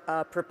are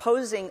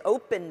proposing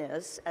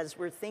openness as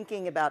we're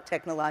thinking about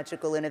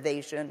technological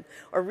innovation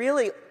are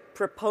really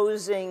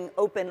proposing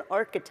open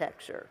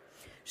architecture,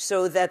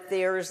 so that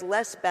there's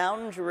less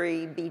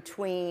boundary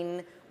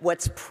between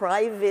what's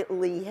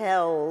privately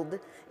held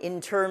in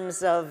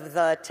terms of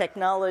the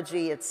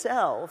technology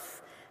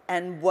itself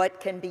and what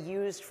can be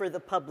used for the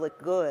public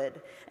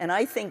good. And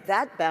I think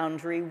that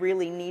boundary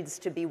really needs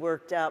to be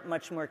worked out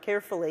much more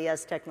carefully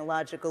as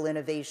technological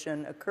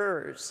innovation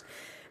occurs.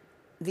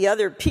 The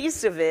other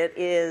piece of it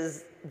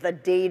is the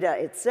data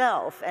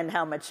itself and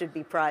how much should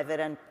be private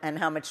and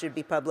how much should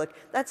be public.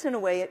 That's, in a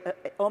way,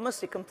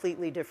 almost a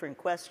completely different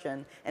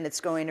question, and it's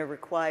going to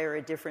require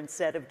a different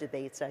set of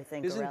debates, I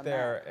think, around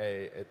that.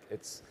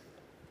 It's,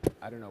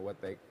 I don't know what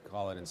they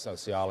call it in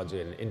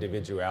sociology, an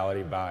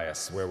individuality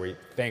bias, where we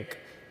think,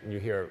 and you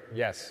hear,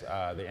 yes,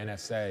 the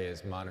NSA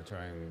is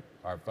monitoring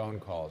our phone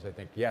calls. They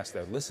think, yes,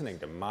 they're listening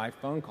to my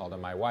phone call to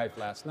my wife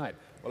last night.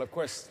 Well, of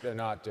course, they're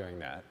not doing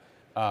that.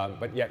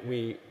 But yet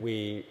we,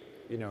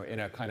 in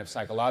a kind of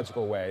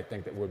psychological way,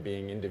 think that we're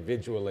being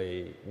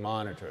individually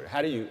monitored.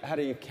 How do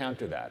you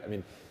counter that? I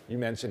mean, you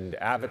mentioned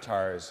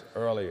avatars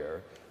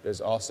earlier. There's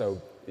also,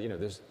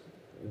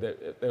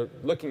 they're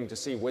looking to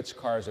see which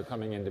cars are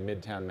coming into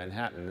Midtown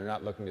Manhattan. They're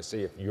not looking to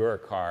see if your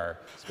car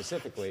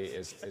specifically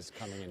is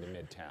coming into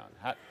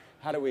Midtown.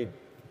 How do we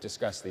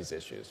discuss these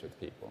issues with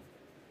people?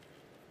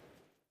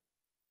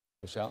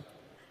 Michelle?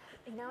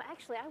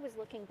 Actually, I was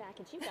looking back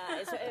at you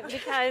guys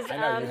because I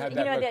know you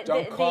had that.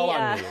 Don't call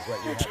on me is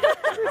what you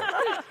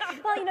had.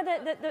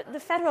 Well, the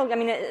federal. I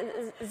mean,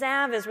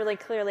 Zav has really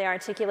clearly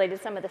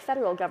articulated some of the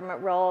federal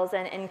government roles,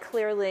 and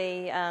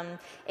clearly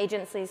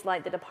agencies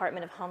like the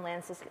Department of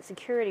Homeland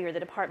Security or the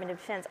Department of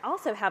Defense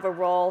also have a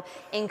role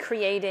in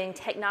creating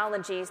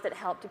technologies that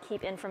help to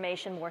keep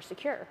information more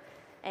secure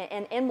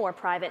and more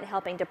private, and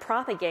helping to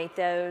propagate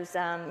those,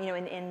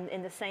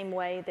 in the same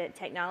way that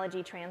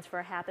technology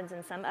transfer happens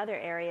in some other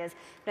areas.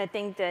 But I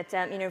think that,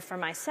 for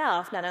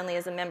myself, not only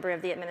as a member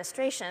of the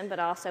administration, but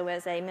also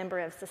as a member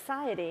of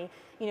society,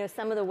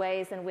 some of the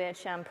ways in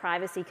which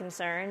privacy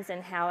concerns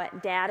and how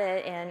data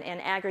and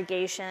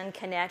aggregation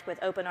connect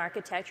with open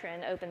architecture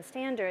and open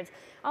standards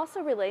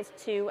also relates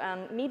to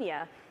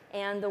media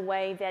and the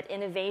way that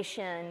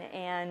innovation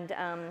and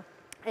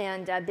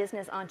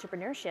business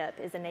entrepreneurship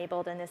is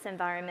enabled in this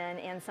environment,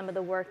 and some of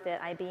the work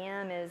that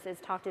IBM is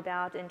talked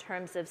about in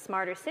terms of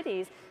smarter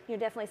cities,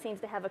 definitely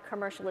seems to have a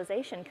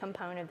commercialization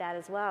component of that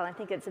as well. I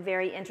think it's a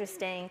very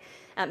interesting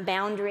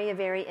boundary, a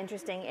very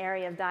interesting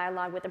area of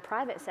dialogue with the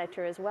private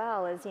sector as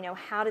well, as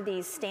how do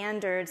these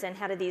standards and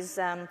how do these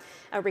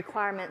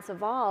requirements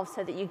evolve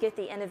so that you get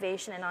the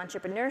innovation and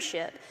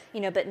entrepreneurship,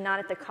 but not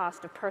at the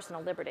cost of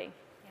personal liberty.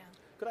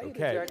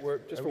 Okay,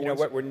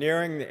 we're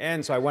nearing the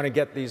end, so I want to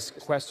get these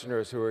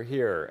questioners who are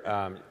here.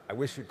 I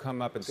wish you'd come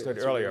up and stood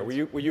earlier.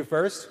 Were you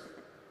first?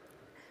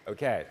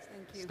 Okay,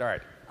 Thank you.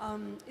 Start.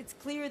 It's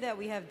clear that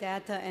we have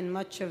data and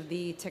much of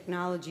the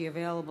technology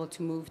available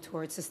to move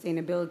towards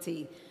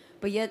sustainability,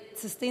 but yet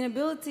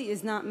sustainability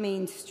is not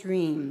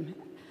mainstream.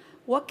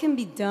 What can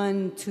be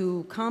done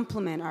to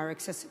complement our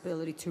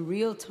accessibility to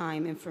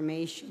real-time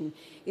information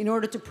in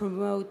order to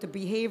promote the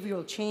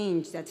behavioral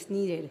change that's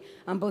needed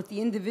on both the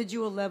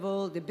individual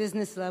level, the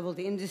business level,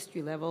 the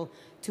industry level,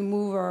 to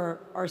move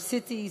our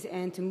cities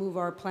and to move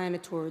our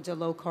planet towards a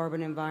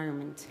low-carbon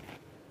environment?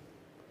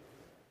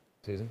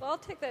 Susan? Well, I'll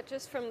take that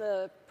just from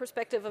the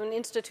perspective of an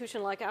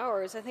institution like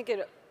ours. I think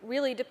it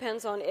really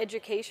depends on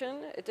education.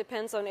 It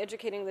depends on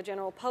educating the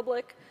general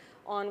public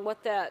on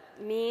what that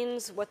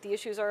means, what the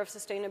issues are of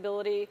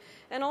sustainability,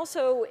 and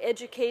also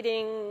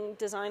educating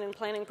design and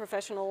planning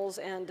professionals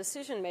and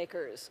decision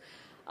makers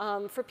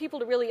for people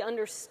to really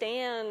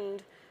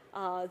understand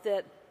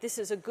that this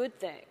is a good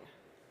thing.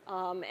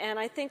 And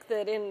I think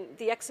that in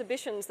the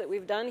exhibitions that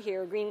we've done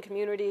here, Green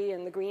Community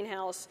and the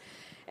Greenhouse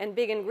and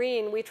Big and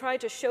Green, we try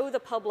to show the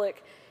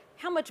public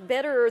how much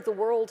better the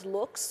world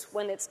looks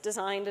when it's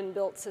designed and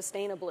built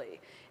sustainably.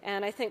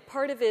 And I think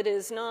part of it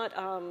is not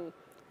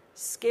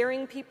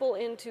scaring people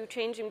into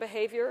changing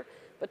behavior,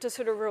 but to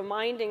sort of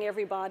reminding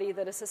everybody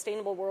that a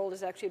sustainable world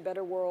is actually a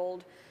better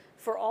world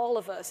for all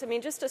of us. I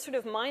mean, just a sort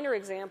of minor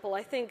example,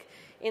 I think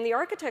in the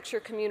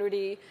architecture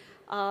community,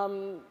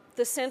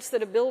 the sense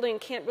that a building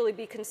can't really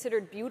be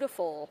considered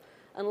beautiful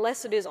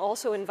unless it is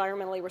also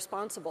environmentally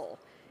responsible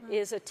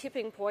is a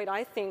tipping point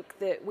I think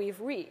that we've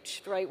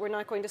reached, right? We're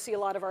not going to see a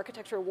lot of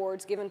architecture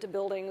awards given to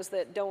buildings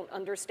that don't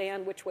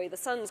understand which way the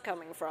sun's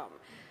coming from.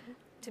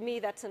 To me,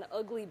 that's an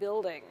ugly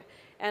building.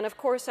 And of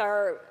course,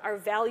 our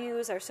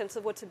values, our sense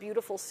of what's a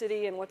beautiful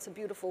city and what's a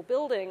beautiful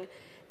building,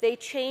 they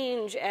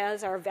change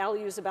as our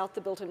values about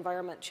the built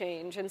environment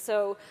change. And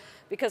so,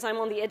 because I'm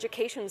on the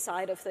education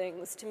side of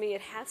things, to me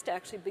it has to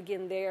actually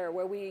begin there,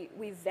 where we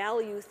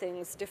value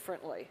things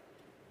differently.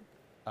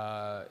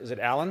 Is it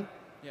Alan?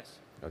 Yes.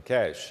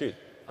 Okay, shoot.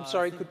 I'm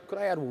sorry, could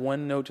I add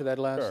one note to that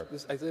last? Sure.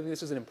 I think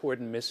this is an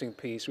important missing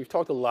piece. We've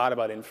talked a lot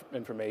about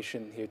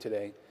information here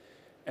today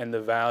and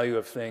the value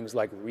of things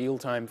like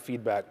real-time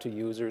feedback to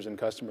users and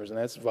customers, and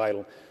that's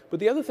vital. But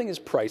the other thing is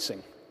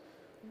pricing.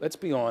 Let's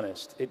be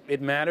honest.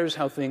 It matters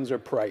how things are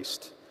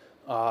priced.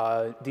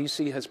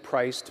 DC has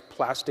priced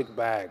plastic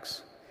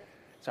bags.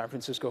 San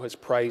Francisco has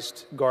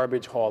priced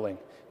garbage hauling,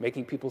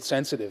 making people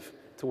sensitive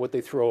to what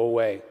they throw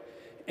away.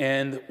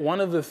 And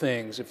one of the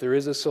things, if there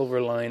is a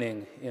silver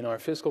lining in our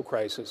fiscal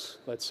crisis,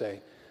 let's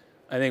say,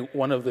 I think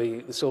one of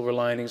the silver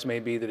linings may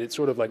be that it's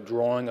sort of like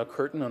drawing a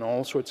curtain on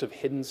all sorts of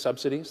hidden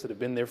subsidies that have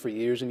been there for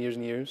years and years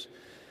and years,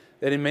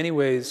 that in many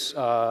ways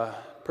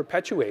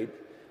perpetuate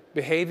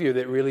behavior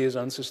that really is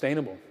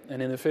unsustainable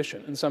and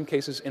inefficient, in some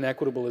cases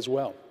inequitable as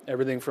well.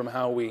 Everything from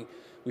how we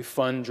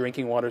fund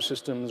drinking water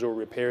systems or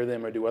repair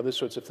them or do other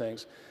sorts of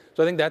things.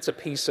 So I think that's a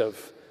piece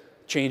of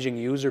changing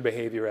user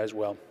behavior as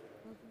well.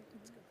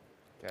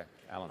 Okay,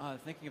 Alan.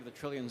 Thinking of the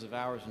trillions of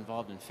hours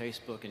involved in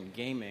Facebook and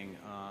gaming,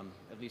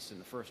 at least in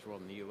the first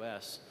world in the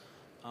U.S.,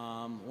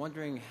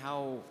 wondering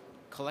how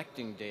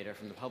collecting data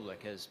from the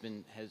public has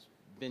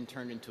been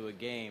turned into a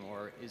game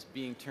or is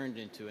being turned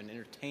into an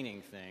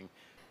entertaining thing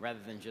rather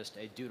than just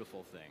a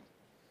dutiful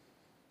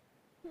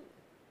thing.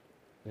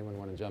 Anyone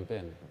want to jump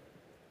in?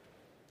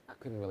 I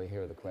couldn't really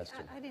hear the question.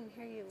 I didn't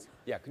hear you.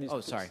 Yeah, can you?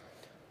 Oh, sorry.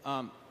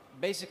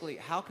 Basically,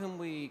 how can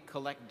we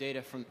collect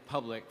data from the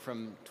public,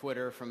 from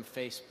Twitter, from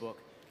Facebook,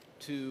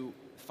 to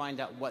find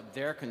out what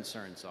their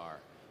concerns are?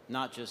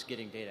 Not just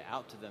getting data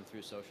out to them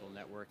through social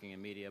networking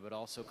and media, but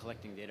also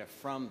collecting data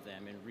from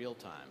them in real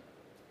time.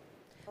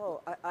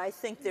 Oh, I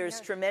think there's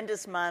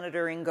tremendous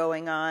monitoring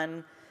going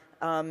on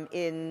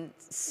in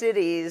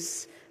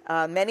cities,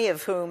 many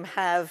of whom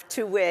have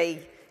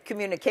two-way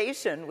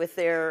communication with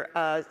their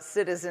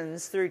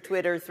citizens through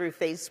Twitter, through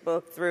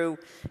Facebook, through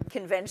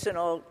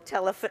conventional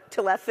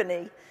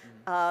telephony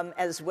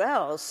as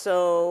well.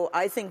 So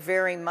I think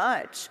very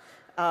much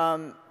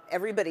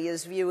everybody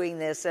is viewing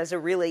this as a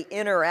really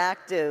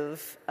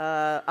interactive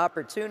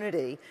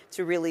opportunity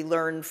to really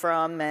learn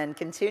from and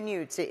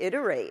continue to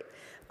iterate.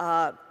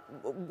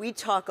 We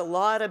talk a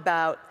lot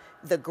about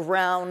the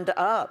ground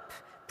up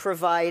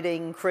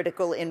providing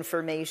critical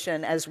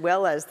information as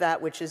well as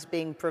that which is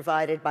being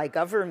provided by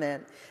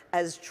government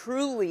as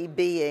truly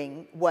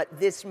being what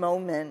this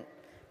moment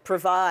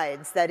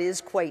provides that is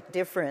quite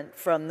different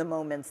from the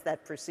moments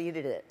that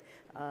preceded it.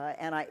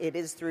 It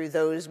is through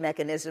those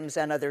mechanisms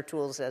and other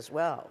tools as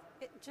well.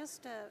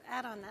 Just to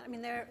add on that, I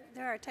mean, there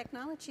are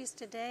technologies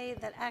today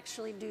that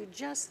actually do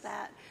just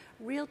that,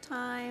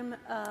 real-time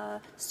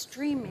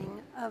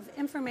streaming of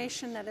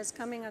information that is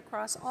coming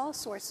across all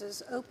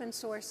sources, open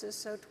sources,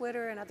 so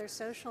Twitter and other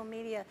social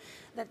media,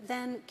 that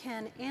then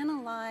can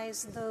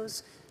analyze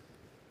those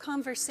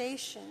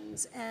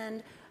conversations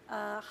and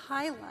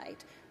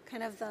highlight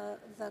kind of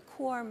the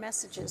core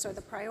messages or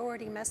the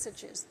priority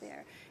messages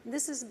there. And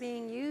this is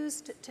being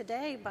used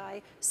today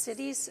by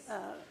cities.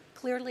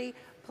 Clearly,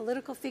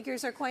 political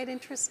figures are quite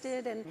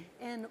interested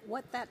in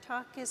what that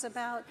talk is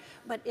about,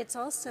 but it's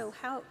also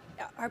how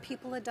are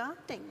people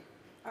adopting?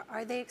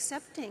 Are they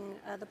accepting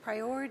the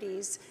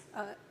priorities?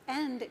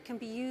 And it can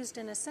be used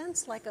in a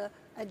sense like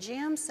a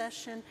jam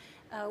session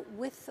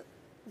with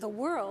the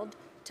world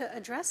to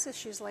address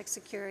issues like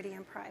security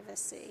and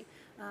privacy,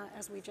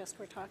 as we just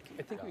were talking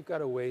about. I think we've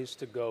got a ways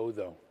to go,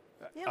 though.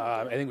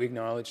 Yeah, I think we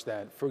acknowledge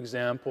that. For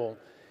example,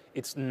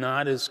 it's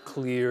not as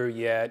clear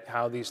yet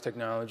how these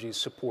technologies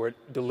support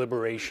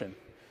deliberation,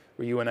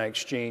 where you and I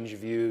exchange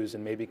views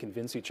and maybe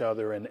convince each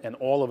other, and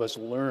all of us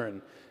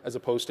learn, as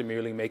opposed to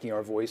merely making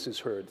our voices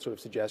heard, sort of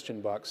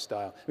suggestion box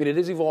style. I mean, it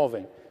is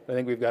evolving, but I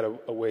think we've got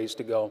a ways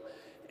to go.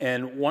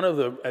 And one of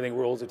the, I think,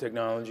 roles of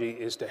technology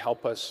is to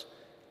help us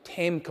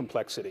tame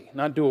complexity,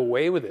 not do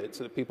away with it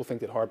so that people think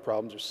that hard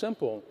problems are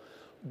simple,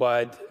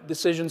 but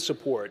decision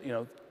support,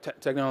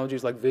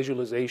 technologies like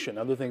visualization,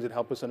 other things that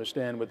help us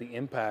understand what the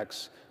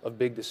impacts of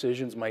big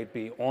decisions might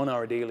be on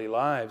our daily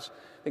lives.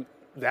 I think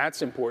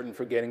that's important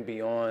for getting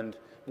beyond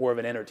more of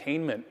an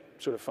entertainment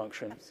sort of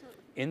function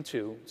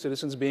into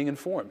citizens being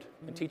informed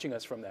and teaching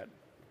us from that.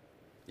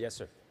 Yes,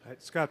 sir.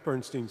 Scott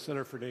Bernstein,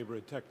 Center for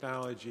Neighborhood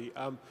Technology.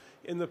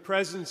 In the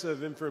presence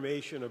of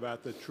information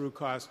about the true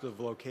cost of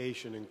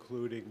location,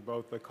 including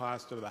both the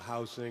cost of the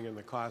housing and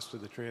the cost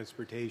of the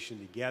transportation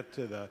to get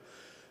to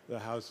the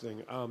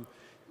housing,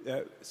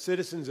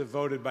 citizens have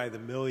voted by the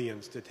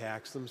millions to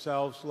tax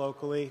themselves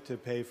locally, to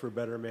pay for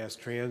better mass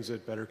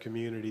transit, better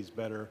communities,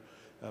 better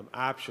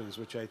options,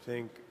 which I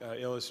think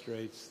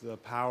illustrates the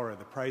power of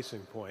the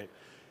pricing point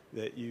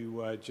that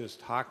you just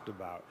talked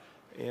about.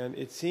 And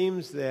it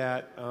seems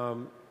that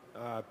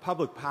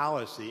public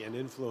policy and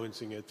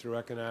influencing it through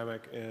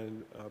economic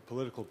and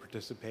political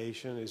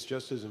participation is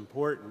just as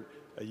important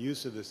a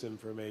use of this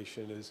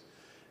information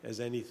as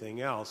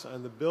anything else.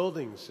 On the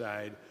building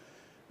side,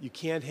 you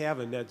can't have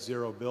a net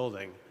zero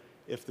building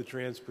if the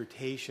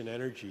transportation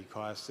energy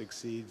cost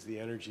exceeds the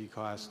energy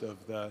cost of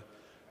the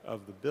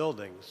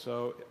building.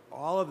 So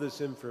all of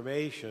this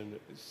information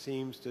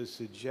seems to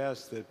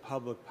suggest that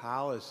public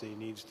policy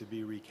needs to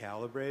be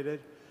recalibrated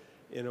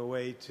in a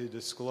way to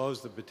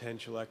disclose the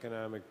potential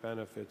economic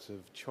benefits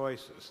of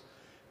choices.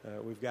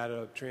 We've got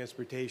a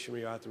transportation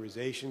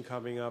reauthorization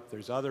coming up.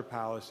 There's other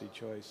policy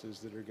choices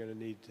that are going to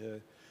need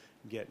to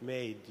get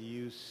made. Do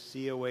you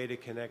see a way to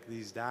connect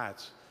these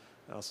dots?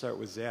 I'll start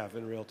with Zav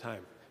in real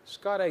time.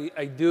 Scott,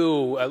 I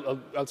do.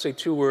 I'll say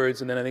two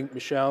words, and then I think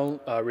Michelle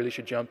really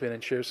should jump in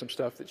and share some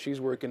stuff that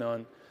she's working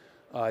on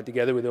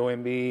together with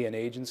OMB and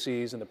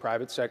agencies and the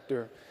private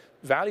sector.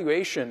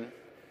 Valuation,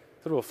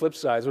 sort of a flip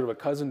side, sort of a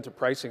cousin to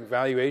pricing.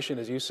 Valuation,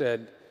 as you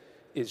said,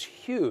 is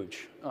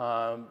huge.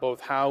 Both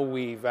how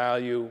we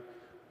value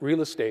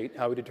real estate,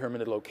 how we determine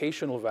the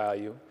locational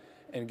value,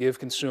 and give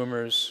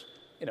consumers,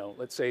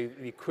 let's say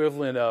the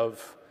equivalent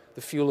of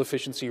the fuel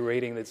efficiency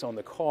rating that's on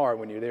the car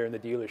when you're there in the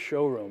dealer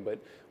showroom, but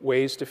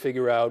ways to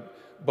figure out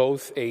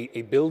both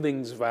a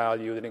building's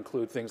value that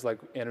include things like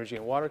energy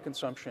and water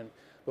consumption,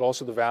 but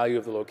also the value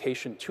of the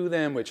location to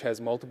them, which has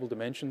multiple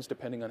dimensions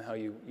depending on how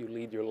you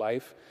lead your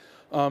life.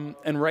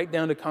 And right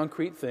down to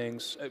concrete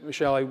things.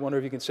 Michelle, I wonder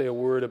if you can say a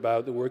word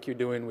about the work you're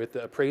doing with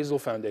the Appraisal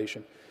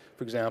Foundation,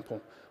 for example,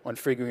 on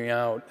figuring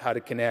out how to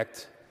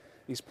connect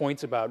these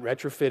points about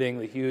retrofitting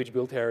the huge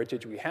built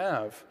heritage we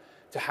have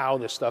to how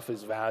this stuff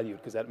is valued,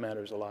 because that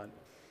matters a lot.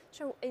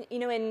 Sure.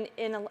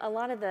 In a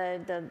lot of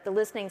the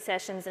listening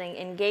sessions and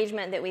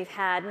engagement that we've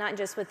had, not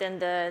just within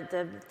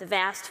the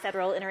vast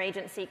federal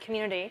interagency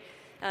community,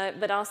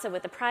 but also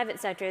with the private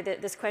sector,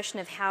 this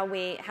question of how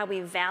we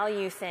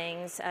value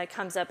things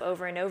comes up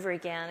over and over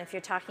again. If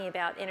you're talking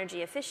about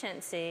energy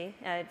efficiency,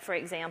 for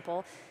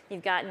example,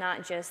 you've got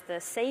not just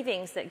the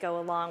savings that go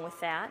along with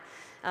that,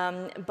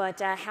 but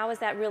how is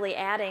that really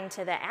adding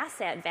to the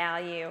asset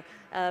value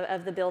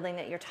of the building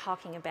that you're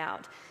talking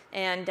about?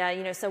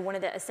 And so one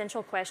of the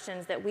essential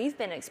questions that we've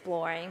been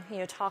exploring,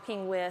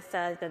 talking with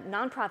the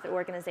nonprofit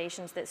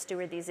organizations that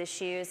steward these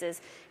issues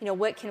is,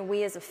 what can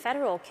we as a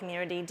federal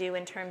community do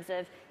in terms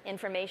of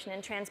information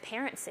and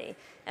transparency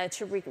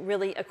to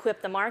really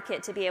equip the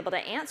market to be able to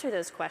answer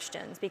those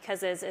questions?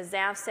 Because as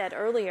Zav said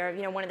earlier,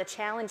 one of the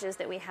challenges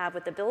that we have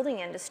with the building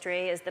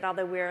industry is that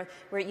although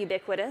we're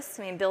ubiquitous,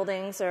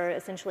 buildings are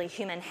essentially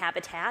human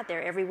habitat.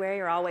 They're everywhere.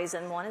 You're always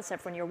in one,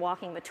 except when you're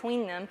walking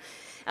between them.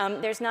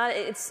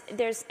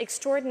 There's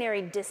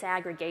extraordinary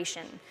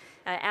disaggregation.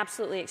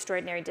 Absolutely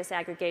extraordinary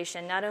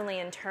disaggregation, not only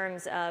in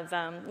terms of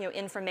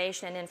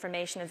information and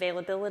information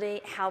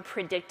availability, how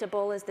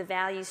predictable is the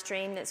value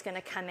stream that's going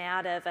to come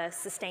out of a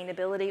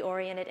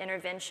sustainability-oriented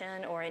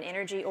intervention or an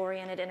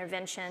energy-oriented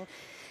intervention,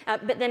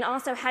 but then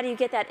also how do you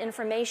get that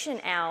information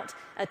out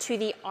to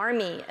the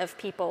army of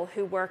people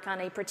who work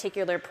on a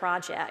particular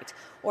project,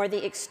 or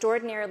the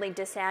extraordinarily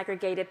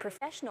disaggregated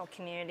professional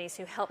communities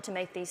who help to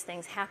make these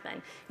things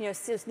happen.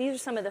 So these are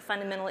some of the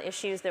fundamental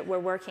issues that we're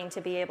working to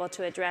be able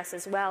to address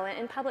as well.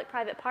 In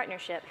public-private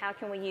partnership, how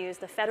can we use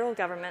the federal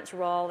government's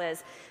role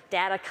as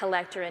data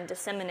collector and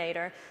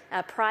disseminator,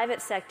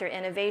 private sector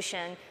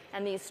innovation,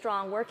 and these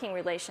strong working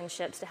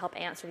relationships to help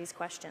answer these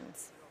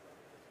questions?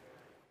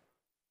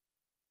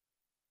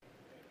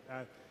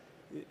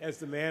 As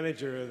the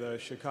manager of the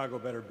Chicago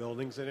Better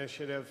Buildings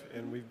Initiative,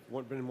 and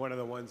we've been one of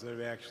the ones that have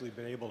actually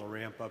been able to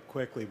ramp up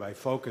quickly by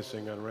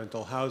focusing on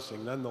rental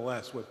housing.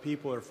 Nonetheless, what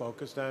people are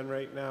focused on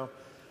right now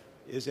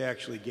is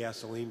actually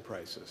gasoline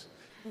prices.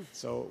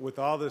 So with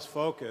all this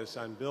focus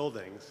on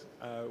buildings,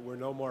 we're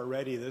no more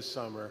ready this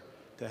summer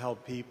to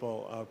help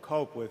people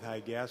cope with high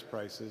gas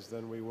prices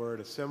than we were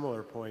at a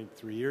similar point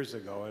 3 years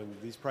ago. And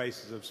these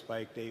prices have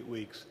spiked 8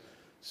 weeks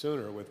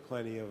sooner with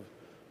plenty of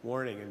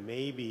morning. And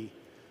maybe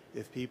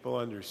if people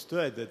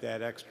understood that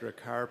that extra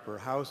car per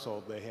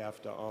household they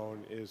have to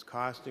own is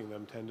costing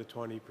them 10 to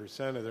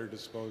 20% of their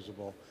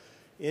disposable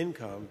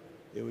income,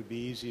 it would be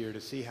easier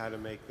to see how to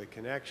make the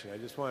connection. I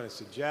just want to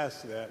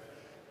suggest that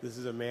this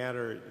is a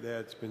matter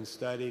that's been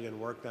studied and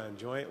worked on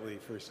jointly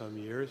for some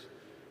years,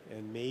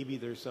 and maybe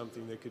there's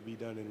something that could be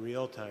done in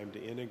real time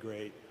to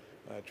integrate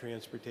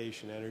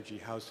transportation, energy,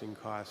 housing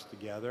costs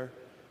together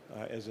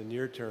as a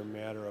near-term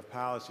matter of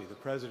policy. The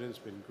President's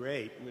been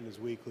great in his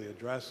weekly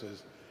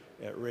addresses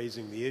at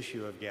raising the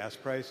issue of gas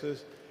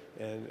prices,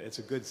 and it's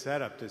a good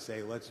setup to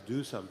say, let's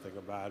do something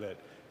about it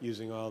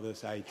using all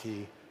this IT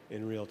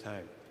in real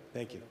time.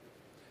 Thank you.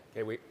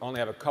 Okay, we only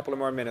have a couple of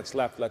more minutes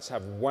left. Let's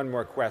have one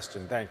more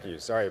question. Thank you.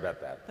 Sorry about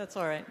that. That's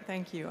all right.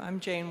 Thank you. I'm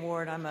Jane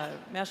Ward. I'm a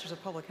Master's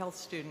of Public Health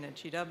student at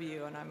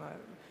GW, and I'm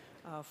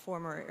a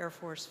former Air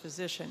Force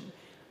physician.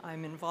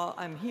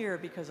 I'm here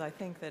because I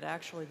think that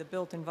actually the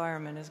built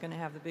environment is going to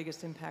have the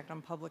biggest impact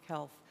on public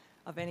health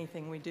of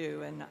anything we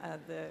do, and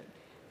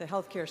the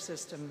healthcare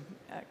system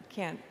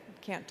can't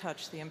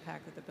touch the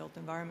impact that the built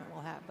environment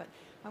will have. But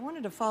I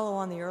wanted to follow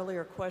on the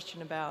earlier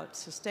question about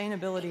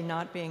sustainability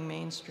not being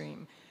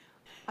mainstream.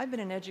 I've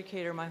been an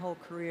educator my whole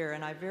career,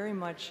 and I very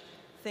much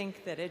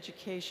think that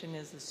education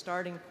is the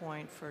starting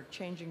point for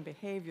changing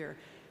behavior.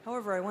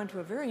 However, I went to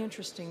a very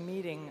interesting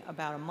meeting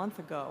about a month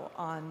ago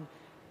on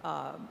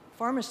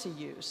pharmacy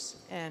use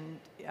and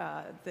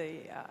the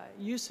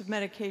use of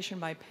medication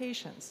by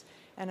patients.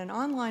 And an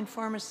online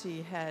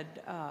pharmacy had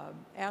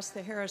asked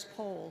the Harris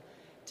poll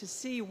to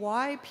see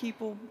why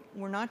people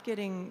were not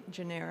getting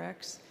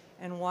generics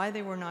and why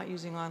they were not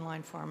using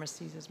online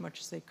pharmacies as much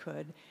as they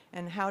could,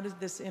 and how did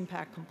this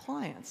impact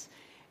compliance.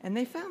 And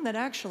they found that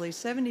actually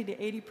 70 to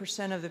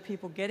 80% of the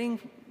people getting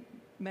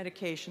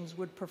medications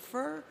would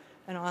prefer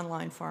an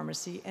online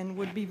pharmacy and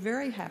would be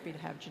very happy to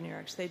have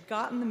generics. They'd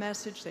gotten the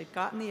message, they'd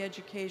gotten the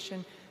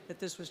education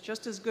that this was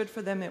just as good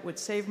for them, it would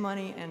save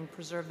money and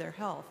preserve their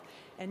health.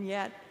 And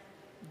yet,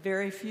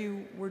 very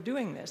few were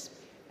doing this.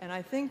 And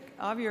I think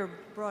Javier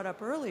brought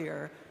up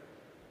earlier,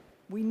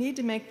 we need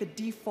to make the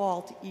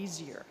default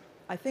easier.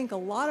 I think a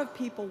lot of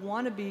people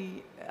want to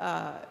be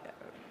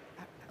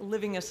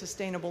living a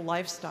sustainable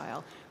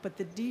lifestyle, but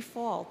the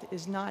default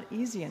is not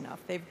easy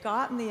enough. They've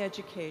gotten the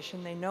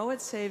education, they know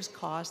it saves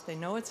cost, they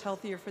know it's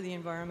healthier for the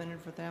environment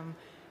and for them,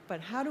 but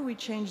how do we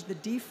change the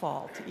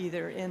default,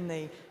 either in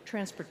the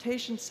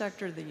transportation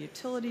sector, the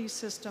utility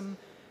system?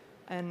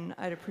 And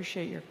I'd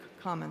appreciate your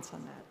comments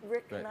on that.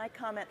 Rick, can I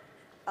comment?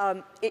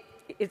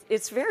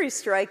 It's very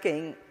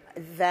striking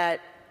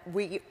that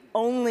we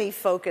only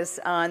focus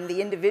on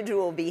the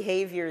individual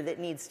behavior that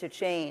needs to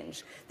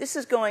change. This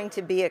is going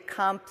to be a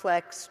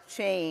complex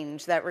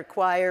change that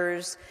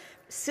requires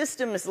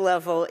systems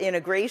level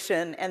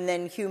integration and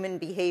then human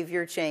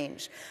behavior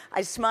change.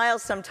 I smile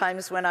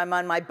sometimes when I'm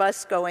on my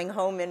bus going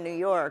home in New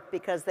York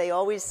because they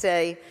always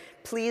say,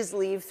 please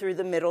leave through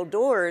the middle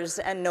doors,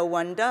 and no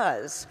one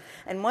does.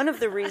 And one of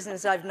the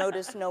reasons I've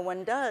noticed no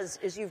one does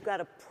is you've got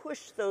to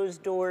push those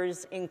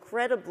doors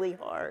incredibly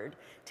hard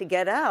to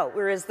get out,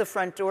 whereas the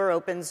front door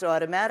opens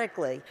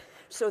automatically.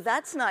 So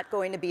that's not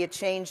going to be a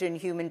change in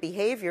human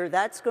behavior.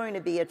 That's going to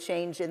be a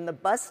change in the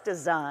bus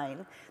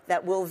design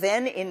that will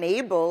then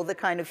enable the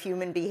kind of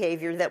human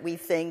behavior that we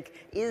think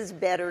is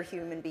better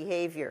human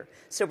behavior.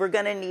 So we're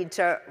going to need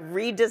to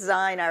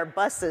redesign our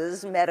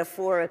buses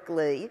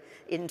metaphorically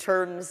in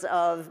terms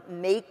of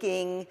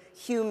making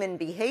human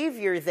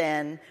behavior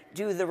then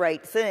do the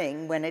right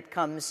thing when it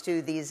comes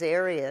to these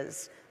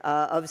areas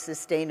of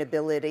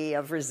sustainability,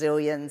 of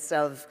resilience,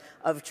 of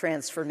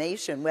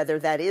transformation, whether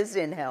that is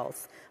in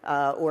health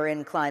or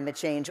in climate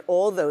change.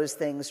 All those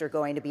things are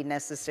going to be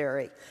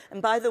necessary.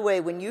 And by the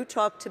way, when you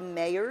talk to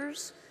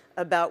mayors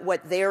about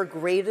what their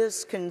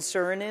greatest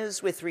concern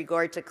is with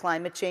regard to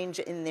climate change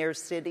in their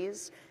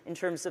cities, in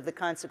terms of the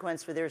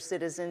consequence for their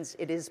citizens,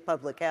 it is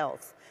public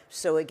health.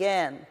 So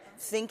again,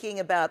 thinking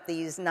about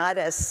these not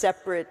as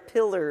separate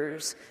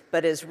pillars,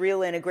 but as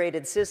real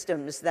integrated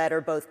systems that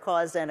are both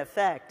cause and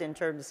effect in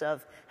terms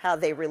of how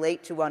they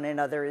relate to one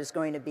another is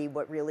going to be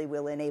what really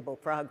will enable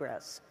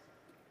progress.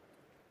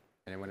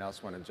 Anyone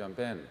else want to jump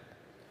in?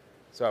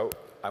 So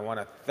I want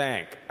to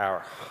thank our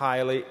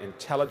highly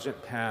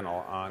intelligent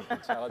panel on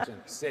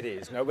intelligent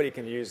cities. Nobody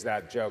can use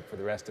that joke for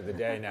the rest of the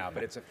day now,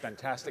 but it's a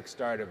fantastic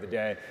start of the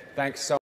day. Thanks so much.